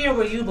Okay. what year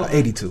were you born?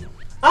 82.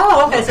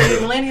 Oh, okay. So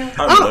you're millennial.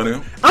 I'm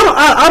millennial.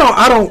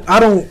 I don't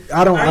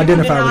Are you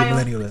identify in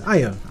with denial? millennial. I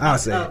am. I'll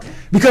say Okay.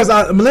 because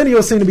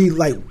millennials seem to be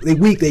like they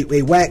weak.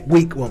 They whack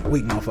weak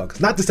motherfuckers.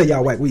 Not to say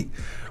y'all whack weak,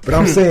 but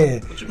I'm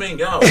saying. What you mean,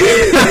 y'all?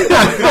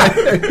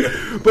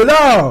 But no,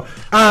 all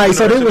right.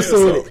 So they No, were shit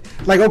so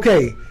is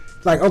okay.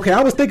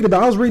 I was thinking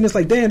about. I was reading this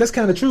like, damn, that's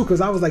kind of true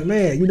because I was like,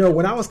 man,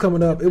 when I was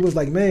coming up, it was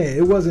like, man,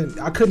 it wasn't.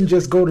 I couldn't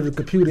just go to the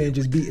computer and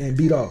just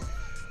beat off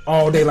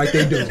all day like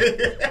they do.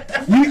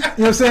 You know what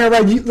I'm saying,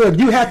 right?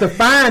 You have to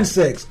find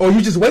sex or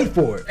you just wait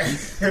for it.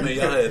 I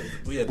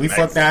mean, We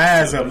fucked our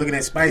eyes up looking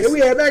at Spice. Yeah,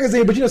 we had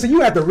magazine, but so you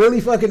have to really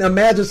fucking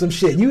imagine some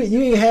shit. You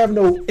ain't have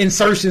no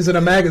insertions in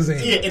a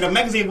magazine. Yeah, and a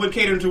magazine would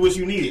cater to what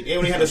you needed. They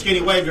only had the skinny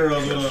white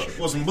girls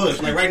or some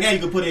bush. Like right now, you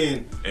can put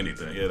in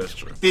anything. Yeah, that's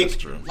true. thick, That's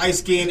true. light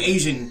skinned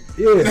Asian.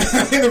 Yeah. And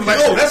they're like,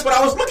 oh, that's what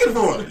I was looking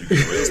for.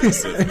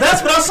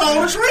 That's what I saw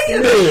on the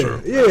trend.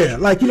 Yeah.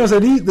 Like the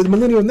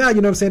millennials now,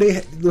 you know what I'm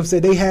saying?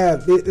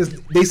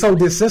 They so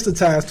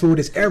desensitized to it,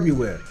 it's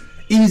everywhere.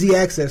 Easy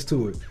access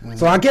to it. Mm-hmm.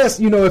 So I guess,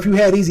 if you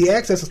had easy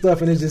access to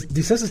stuff and it's just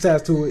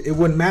desensitized to it, it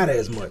wouldn't matter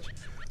as much.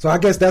 So I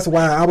guess that's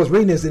why I was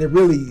reading this and I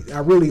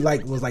really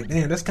was like,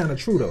 damn, that's kind of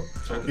true though.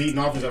 So beating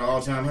off is at an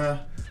all time high.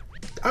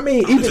 I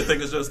mean, You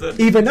think it's just that?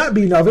 even not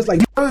beating off, it's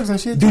like, Drugs and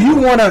shit. do you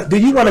want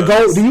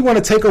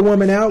to take a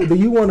woman out? Do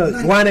you want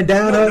to wind it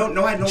down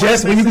her?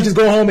 Just when you can just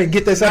go home and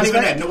get that Not even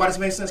satisfaction? that. Nobody's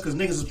makes sense because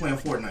niggas is playing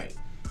Fortnite.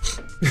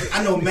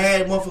 I know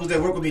mad motherfuckers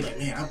that work with me like,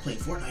 man, I played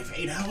Fortnite for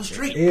 8 hours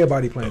straight.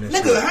 Everybody playing that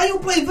Nigga, shit. how you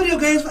play video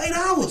games for 8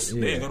 hours?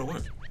 They ain't go to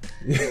work.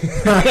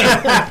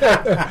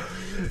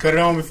 Cut it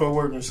on before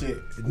work and shit.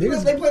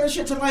 Niggas, They play that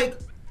shit till like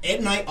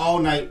at night, all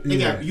night. They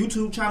got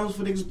YouTube channels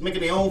for niggas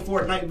making their own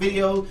Fortnite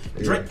video.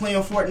 Drake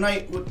playing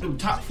Fortnite with the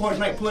top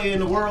Fortnite player in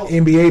the world.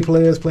 NBA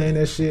players playing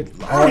that shit.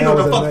 I don't even know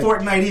what the all fuck hours of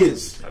the night. Fortnite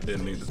is. I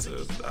didn't need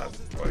to. I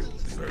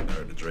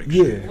heard the Drake.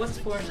 Yeah, shit. What's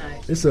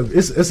Fortnite? it's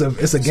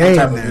a Some game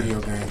type of now.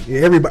 video game.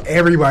 Yeah,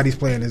 everybody's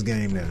playing this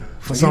game now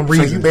for some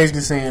reason. So you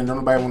basically saying don't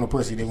nobody want a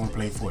pussy, they want to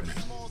play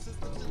Fortnite.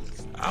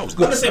 I was I'm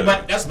gonna just say, saying,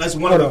 but that's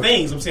one of Hold the on.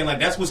 things. I'm saying like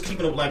that's what's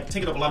keeping up, like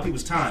taking up a lot of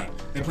people's time.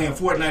 They're playing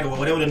Fortnite or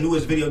whatever the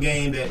newest video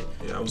game that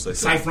yeah, I would say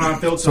Cyphron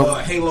Filter,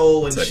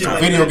 Halo, and shit like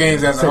Video that.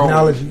 games as a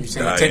Technology. whole. You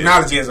saying Yeah.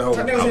 technology as a whole.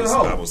 Technology as a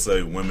whole. I would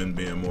say women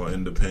being more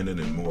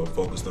independent and more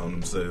focused on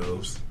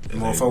themselves. And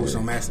More they- focused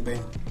on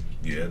masturbating.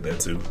 Yeah, that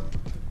too.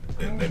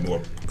 And they're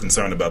more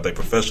concerned about their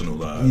professional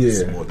lives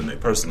Yeah. more than their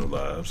personal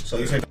lives. So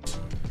you say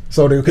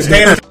So they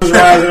standards is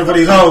rising for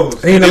these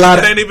hoes. ain't a lot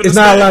of It ain't even it's a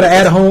not a lot of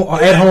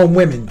standard. at home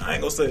women. I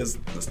ain't gonna say it's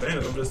the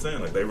standard. I'm just saying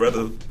like they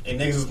rather And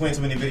niggas is playing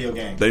too many video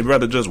games.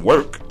 just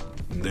work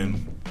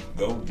than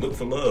go look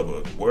for love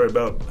or worry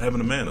about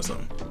having a man or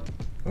something.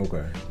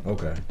 Okay.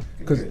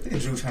 Because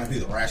Drew trying to be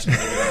the rational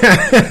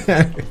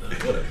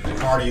nigga.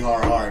 Party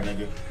hard,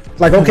 nigga.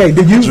 like, okay,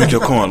 Drink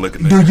your corn,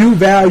 looking do at you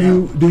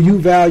value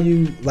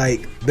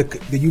like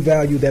do you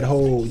value that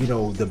whole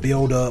the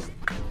build up,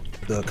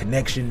 the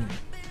connection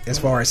as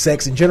far as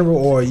sex in general,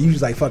 or you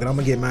just like fuck it, I'm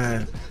gonna get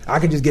mine. I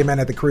can just get mine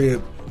at the crib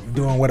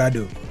doing what I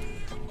do.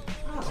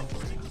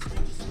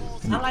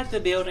 I like the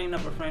building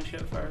of a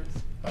friendship first.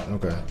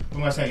 Okay. We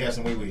must say you got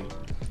some wee wee.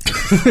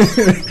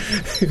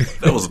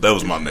 That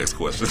was my next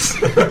question.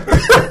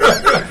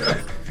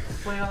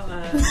 Well,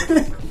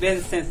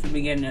 been since the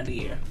beginning of the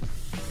year.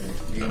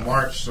 In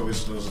March, so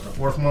it's the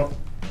 4th month.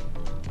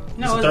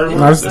 No, It's the third it's, one?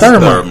 No, it's This is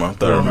third month.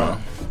 Third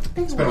month.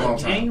 It's been a long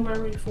time.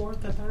 January 4th or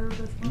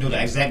 3rd. You know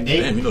the exact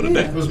date? Damn, you know the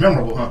date. It was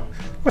memorable, huh?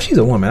 Well, she's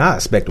a woman. I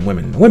expect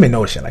women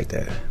know shit like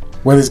that.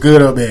 Whether it's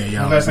good or bad,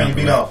 y'all. When last time you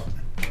beat off?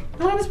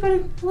 No, it was pretty.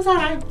 It was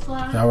alright. It was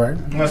alright. All right.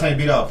 When last time you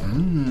beat off?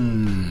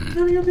 None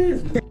of your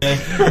business.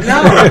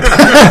 No.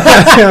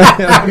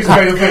 He's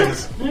very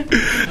offensive.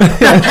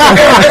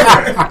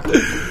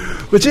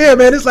 But yeah,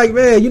 man, it's like,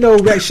 man, you know,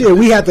 that shit.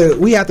 We had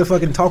to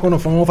fucking talk on the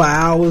phone for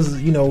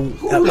hours. You know,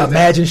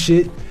 imagine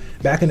shit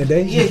back in the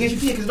day. Yeah,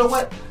 because you know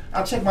what?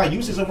 I'll check my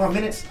usage of my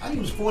minutes. I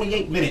use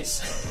 48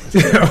 minutes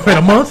In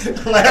a month.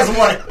 last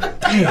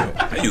month. Damn.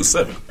 I use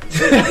 7.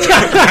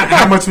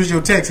 How much was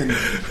your texting?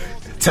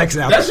 Text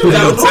out. That's the true.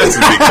 studio. Texas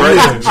be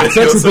crazy.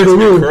 Texas Yo, to the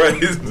roof.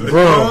 crazy.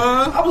 Bro.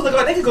 I was like,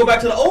 oh, they could go back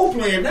to the old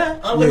plan now.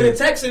 Unlimited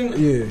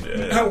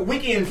texting,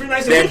 weekend, free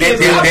nights and weekends.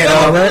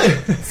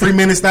 Right? 3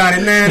 minutes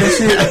started at 9 and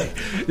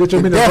shit. Get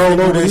your minutes Definitely roll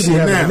do over. that You shit be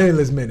having now.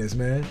 endless minutes,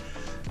 man.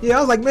 Yeah, I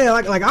was like, man,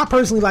 like I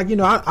personally, like, you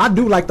know, I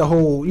do like the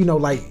whole, you know,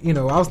 like, you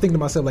know, I was thinking to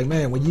myself, like,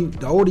 man, when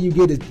the older you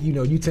get, you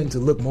know, you tend to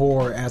look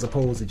more as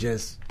opposed to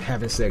just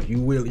having sex. You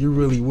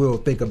really will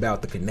think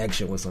about the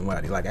connection with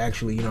somebody. Like,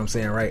 actually, you know what I'm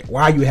saying, right?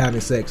 Why are you having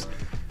sex?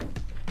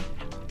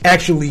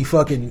 Actually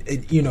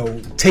fucking, you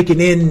know, taking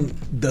in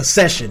the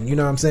session, you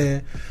know what I'm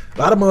saying? A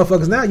lot of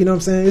motherfuckers now, you know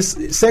what I'm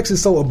saying? Sex is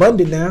so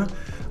abundant now.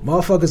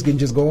 Motherfuckers can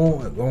just go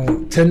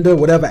on Tinder,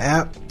 whatever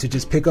app, to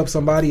just pick up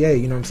somebody. Hey,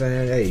 you know what I'm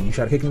saying? Hey, you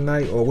try to kick him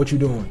tonight, or what you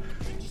doing?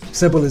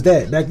 Simple as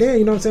that. Back then,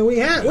 you know what I'm saying? We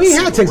had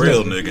text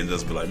real messages. nigga and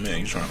just be like,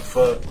 man, you trying to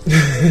fuck?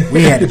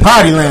 We had the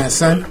party line,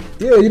 son.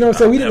 Yeah, you know what I'm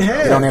saying? We didn't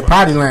Get on have. that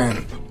party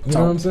line. You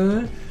know what I'm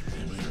saying?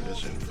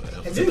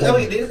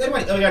 Everybody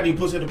got these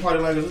pussy at the party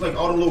like it's like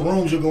all the little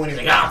rooms you're going in.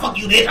 Like, fuck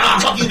you, bitch.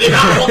 Fuck you, bitch.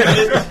 Fuck you,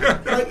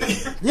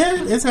 bitch.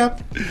 Yeah, it's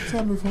happened. It's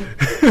happened before.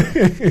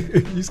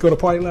 You used to go to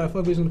party line,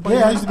 fuck bitch in the party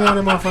Yeah, I line? used to be on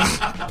that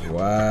motherfucker.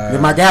 Wow.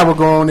 Then my guy would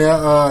go on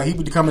there. He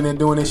would come in there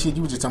doing that shit.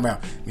 You were just talking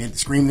about man,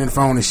 screaming in the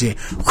phone and shit.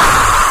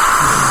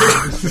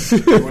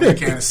 Doing that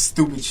kind of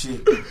stupid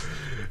shit.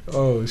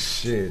 Oh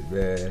shit,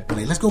 man.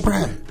 Like, let's go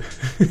private.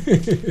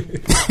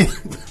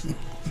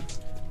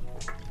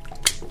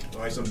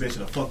 Like some bitch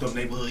in a fucked up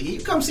neighborhood. Yeah,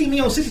 you come see me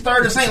on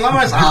 63rd and St.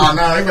 Lawrence? Oh,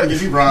 no, they better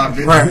get you robbed,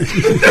 bitch. Right.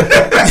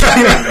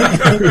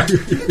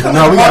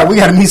 No, we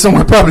got to meet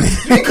somewhere public.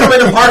 You come in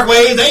the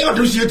parkways, they ain't gonna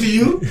do shit to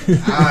you.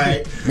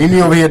 Alright. Meet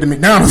me over here at the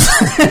McDonald's.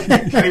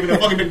 Not even the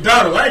fucking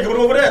McDonald's. I ain't going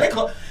over there.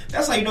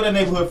 That's how you know that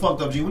neighborhood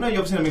fucked up, G. When you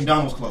ever seen a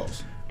McDonald's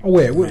closed? Oh,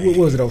 where? What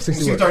was it, though?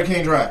 60 what? 63rd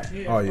King Drive.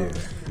 Oh, yeah.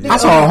 I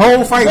saw a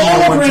whole fight going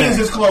one Walgreens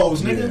time. is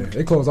closed, Yeah, nigga.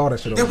 they closed all that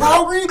shit The over.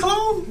 Walgreens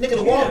closed? Nigga, the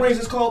Walgreens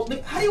is closed.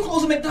 Nigga, how do you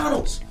close a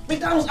McDonald's?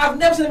 I've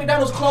never seen a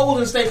McDonald's closed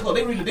and stay closed.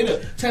 They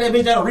tell that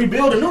bitch down to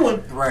rebuild a new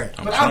one. Right.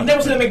 But I've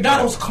never seen a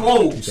McDonald's You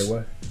closed. say what?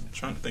 I'm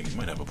trying to think. You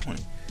might have a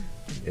point.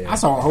 I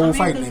saw a whole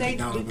fight in 'cause that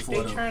McDonald's before,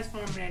 they though.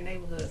 transformed that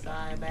neighborhood, so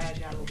I bad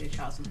y'all go get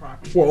y'all some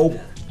property. Well,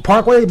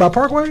 Parkway? By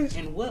Parkways?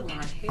 In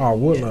Woodlawn. Oh,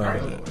 Woodlawn.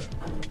 Yeah,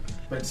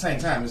 But at the same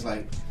time, it's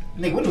like,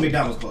 nigga, when the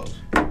McDonald's closed?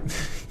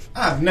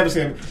 I've never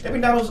seen that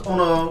McDonald's on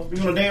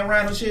a damn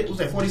round and shit. Was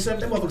that 47?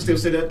 That motherfucker still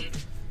sit there.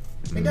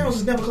 McDonald's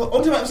is never closed.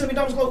 Only time I've seen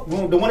McDonald's closed,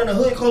 the one in the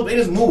hood closed, it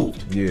just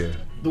moved. Yeah.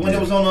 The one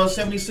that was on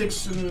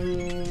 76th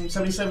and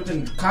 77th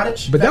and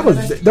Cottage. But back that was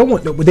in the day. that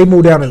one. They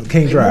moved down to King They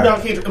moved Drive.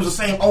 down King Drive. It was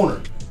the same owner.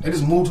 They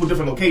just moved to a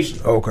different location.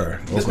 Okay.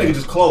 This nigga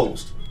just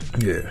closed.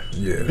 Yeah.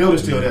 The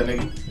building's still there,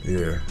 nigga.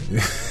 Yeah.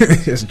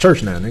 It's a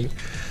church now, nigga.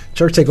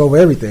 Church take over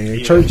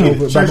everything. Church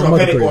over by Church my gonna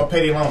mother pay crib.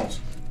 their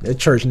loans. That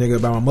church,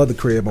 nigga, by my mother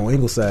crib on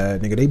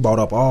Ingleside, nigga, they bought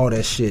up all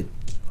that shit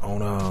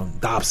on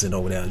Dobson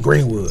over there in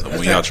Greenwood. So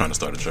when y'all trying to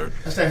start a church?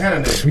 That's that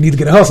Hannah nigga. We need to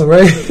get a hustle,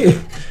 right? We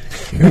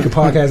can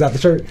podcast out the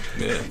church.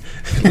 Yeah.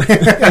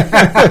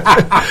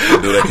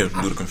 do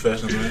the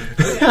confessions,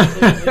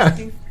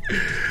 man.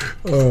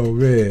 Oh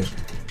man,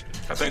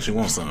 I think she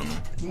wants something,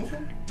 man.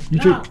 you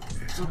No. drink?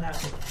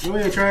 Go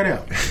ahead, try it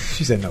out.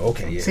 She said no.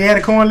 Okay, yeah. See how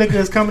the corn liquor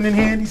is coming in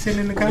handy,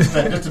 sitting in the car?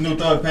 That's the new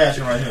thug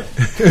passion right here.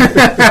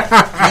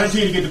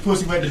 Guaranteed to get the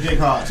pussy wet, the dick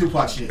hard.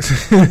 Tupac shit.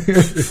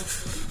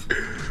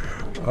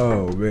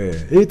 Oh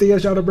man, anything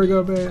else y'all to bring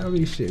up, man? I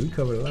mean, shit, we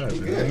covered a lot,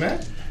 man. Good,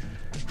 man.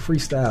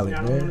 Freestyling,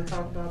 Y'all man. want to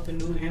talk about the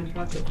new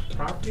influx of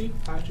property?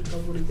 How should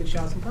go to get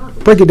y'all some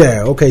property? Break it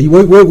down. Okay,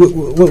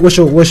 what's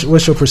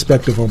your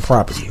perspective on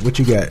property? What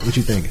you got? What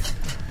you thinking?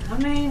 I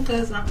mean,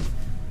 because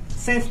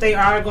since they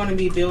are going to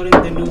be building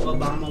the new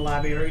Obama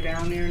library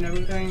down there and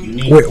everything,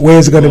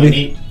 Where's it going to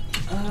be?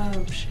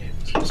 shit.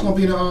 It's gonna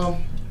be the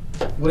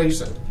what did you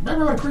say? Right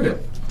around the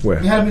crib. Where?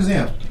 We had a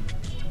museum.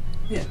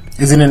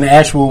 Is it in the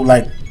actual,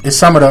 like, it's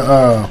some of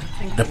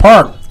the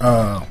park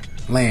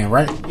land,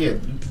 right? Yeah,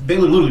 they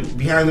literally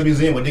behind the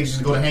museum where niggas used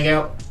to go to hang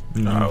out.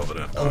 Nah, over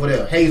there. Over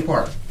there, Hayes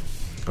Park.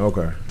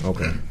 Okay.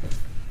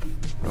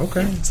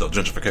 So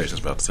gentrification is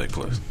about to take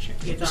place.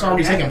 It's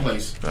already taking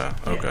place.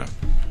 Okay.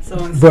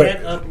 So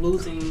instead of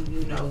losing,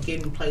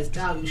 getting placed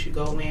out, you should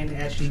go in and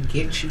actually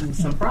get you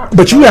some property.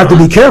 But you have to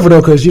be careful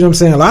though, because you know what I'm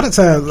saying. A lot of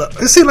times,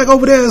 it seems like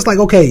over there, it's like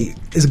okay,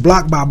 it's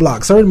block by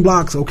block. Certain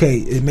blocks, okay,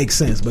 it makes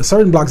sense, but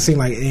certain blocks seem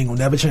like it ain't gonna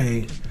never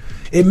change.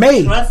 It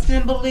may. Trust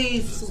and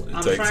belief.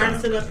 I'm trying time. to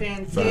sit up here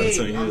and 5 to 10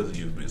 tell years,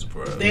 you'd be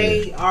surprised.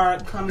 they are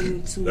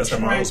coming to That's how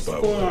my old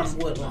spot was. transform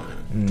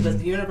Woodlawn. Because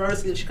the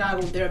University of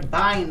Chicago, they're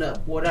buying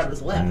up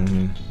whatever's left.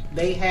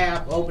 They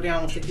have over there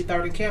on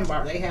 6030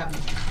 Kenbar, they have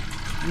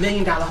 $1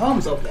 million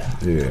homes over there.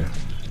 Yeah.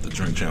 The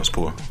drink champs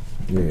pour.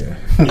 Yeah.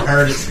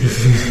 Heard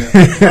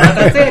it. Like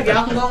I said,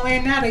 y'all can go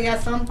in now. They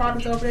got some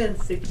properties over there,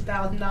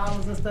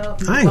 $60,000 and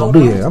stuff. I ain't gonna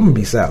be here. I'm gonna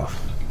be south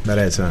by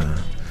that time.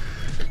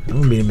 I'm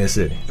gonna be in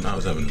Mississippi. And I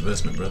was having an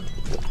investment, brother.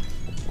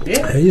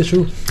 Yeah. Hey, it's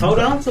true. Hold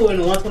on to it,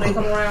 and once when they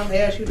come around and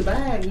ask you to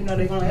buy it,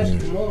 they're gonna ask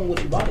you more than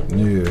what you bought it for.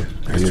 Yeah.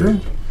 That's true.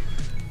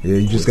 Yeah,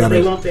 you just So gotta.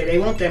 they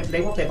want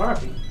that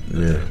property.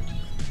 Yeah.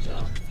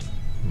 So.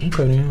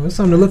 Okay, then. That's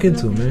something to look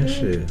into, man.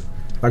 Shit.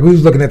 Like we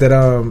was looking at that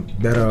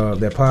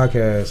that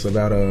podcast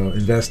about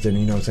investing.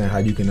 You know what I'm saying? How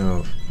you can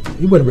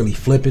he wasn't really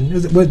flipping.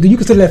 Do you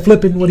consider that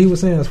flipping? What he was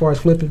saying as far as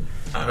flipping?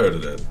 I heard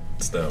of that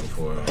style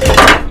before.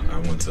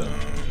 I went to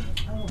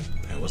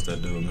what's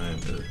that dude, man?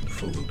 The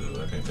Fubu dude.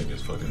 I can't think of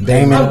his fucking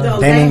name.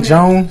 Damon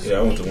Jones. Yeah,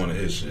 I went to one of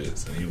his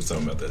shits, and he was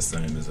talking about that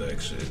same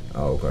exact shit.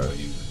 Oh, okay.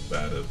 You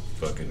buy the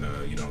fucking,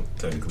 you don't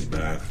technically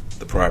buy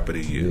the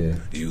property. You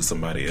use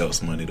somebody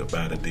else's money to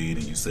buy the deed,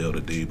 and you sell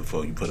the deed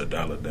before you put $1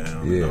 down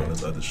and all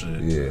this other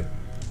shit. Yeah.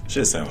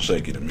 Shit sounds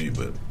shaky to me,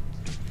 but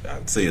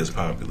I'd say it's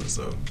popular,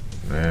 so.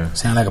 Yeah.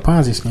 Sound like a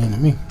Ponzi scheme to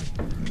me.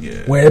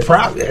 Yeah. Well, it's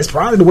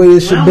probably the way it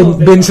should have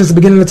been since the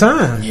beginning of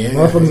time. Yeah.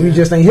 Motherfuckers, we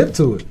just ain't hip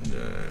to it.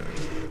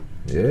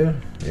 Yeah.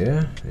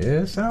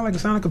 It sound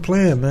like a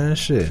plan, man.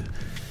 Shit.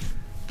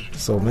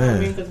 So, man. I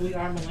mean, because we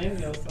are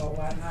millennials, so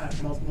why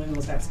not? Most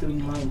millennials have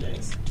student loan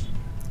debts.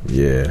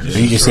 Yeah. So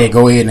you just said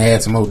go ahead and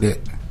add some more debt.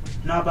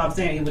 No, but I'm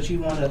saying, but you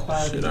want to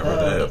acquire Shit, I'd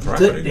rather have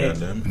property,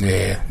 goddamn.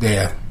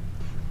 Yeah.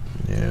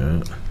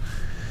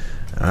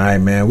 All right,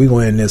 man. We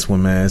gonna end this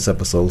one, man. It's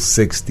episode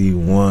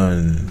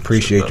 61.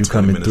 Appreciate you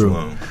coming through,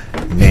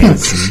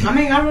 Nancy. I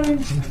mean, I really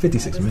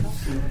 56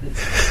 minutes.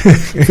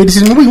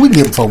 56 minutes. We can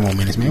give 4 more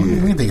minutes, man.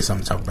 We can think of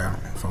something to talk about.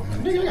 4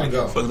 minutes. Nigga, I gotta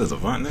go. Fuck, there's a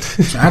Avant,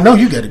 nigga. I know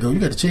you got to go. You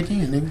got to check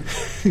in, nigga.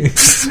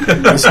 This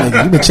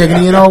nigga, you been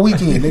checking in all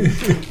weekend,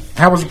 nigga.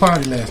 How was the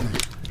party last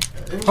night?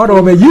 Hold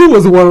on, man. You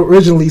was the one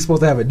originally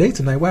supposed to have a date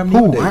tonight. Why haven't you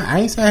Who? date?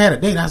 I ain't say I had a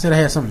date. I said I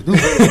had something to do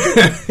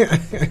with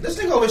it. This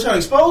nigga over here trying to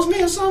expose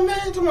me or something, man.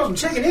 Talking about some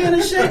checking in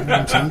and shit.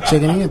 I'm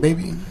checking in,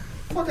 baby.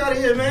 Fuck out of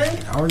here,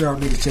 man. All y'all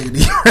niggas checking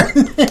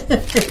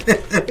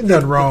in. Ain't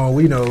nothing wrong,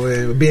 you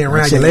know, being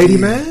around your lady,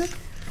 man.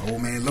 Old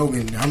man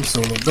Logan, I'm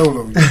solo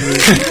dolo.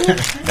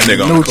 That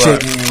nigga on No the clock.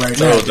 check-in right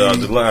That was now.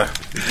 July.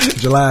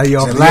 July, he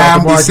off July, I'm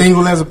the be market.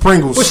 single as a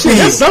Pringle. Well, shit,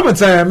 that's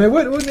summertime, man.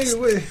 What nigga?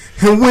 What?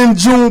 And when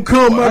June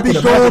come, I'll be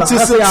going to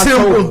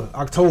September.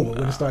 October,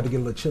 when it started to get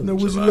a little chilly. No,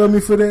 would you love me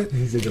for that?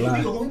 He said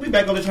July. We'll be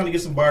back over there trying to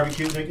get some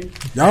barbecue,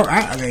 nigga. Y'all,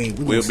 I mean,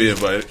 We'll be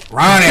invited.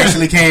 Ron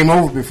actually came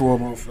over before,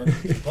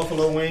 motherfucker.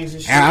 Buffalo wings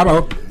and shit. I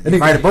about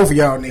invited both of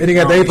y'all niggas. And he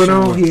got the apron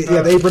on. He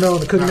had the apron on,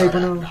 the cooking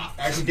apron on. I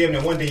actually damn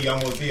near one day you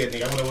almost did,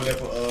 nigga. I went over there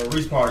for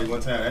Reese party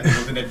one time. That nigga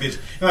was in that bitch. You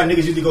know how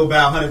niggas usually go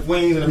buy 100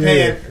 wings in a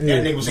pan?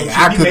 That nigga was so Nigga, shit.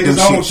 I He cooked made his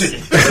them own shits.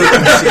 chicken.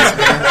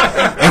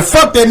 And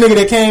fuck that nigga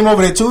that came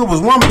over there too. It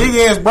was one big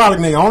ass brolic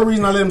nigga. Only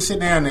reason I let him sit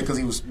down there because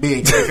he was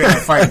big. He couldn't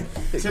fight.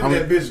 Except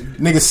that bitch.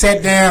 Nigga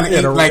sat down and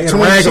ate like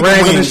 20 rag chicken on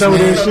his wings,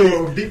 shoulder and man.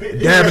 shit.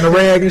 Dabbing the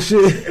rag and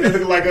shit. And it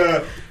looked like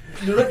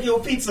you look your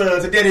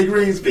pizza to Daddy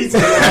Green's pizza.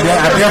 I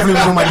definitely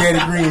was on my Daddy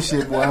Green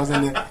shit, boy. I was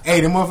in there.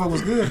 Hey, the motherfucker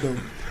was good though.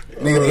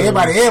 Nigga,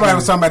 everybody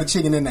was talking about the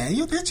chicken in there.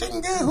 You this chicken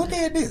good? Who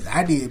did this?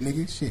 I did,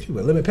 nigga. Shit. You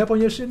put lemon pepper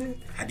on your shit, nigga?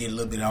 I did a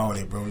little bit of all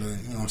that, bro. You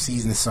know,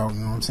 seasoning salt. You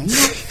know what I'm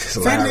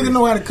saying? Fat nigga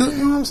know how to cook.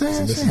 You know what I'm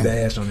saying? This is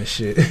dash on this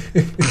shit.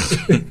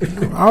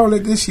 All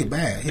that good shit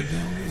bad.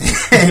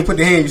 Hey, put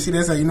the head. You see,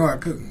 that's how you know I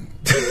cook.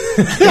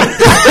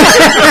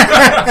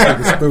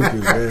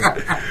 Stupid, man.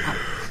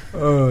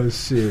 Oh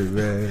shit,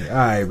 man. All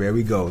right, man.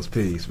 We goes.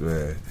 Peace,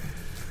 man.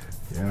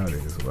 Y'all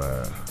niggas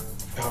wild.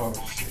 Oh,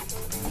 shit.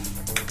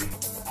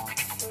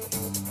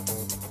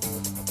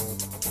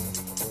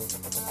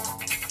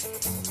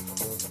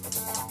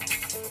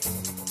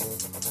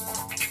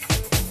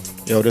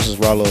 Yo, this is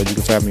Rollo. You can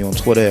find me on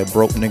Twitter at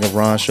Broke Nigga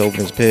Ron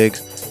Chauvinist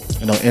Pigs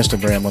and on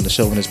Instagram on the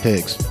Chauvinist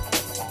Pigs.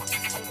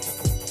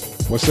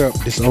 What's up?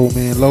 This is Old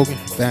Man Logan.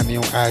 Find me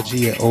on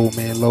IG at Old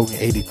Man Logan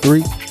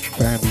 83.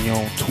 Find me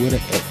on Twitter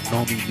at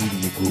Nomi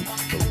Media Group.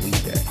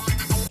 Believe that.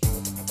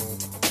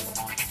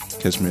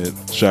 Catch me at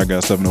Shy Guy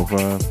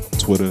 705,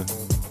 Twitter,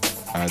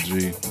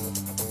 IG,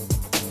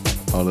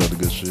 all the other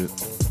good shit.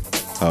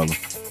 Holla.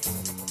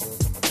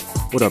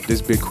 What up?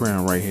 This Big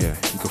Crown right here.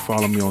 You can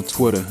follow me on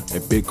Twitter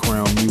at Big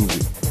Crown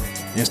Music,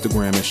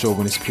 Instagram at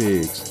Chauvinist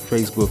Pigs,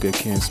 Facebook at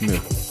Ken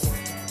Smith.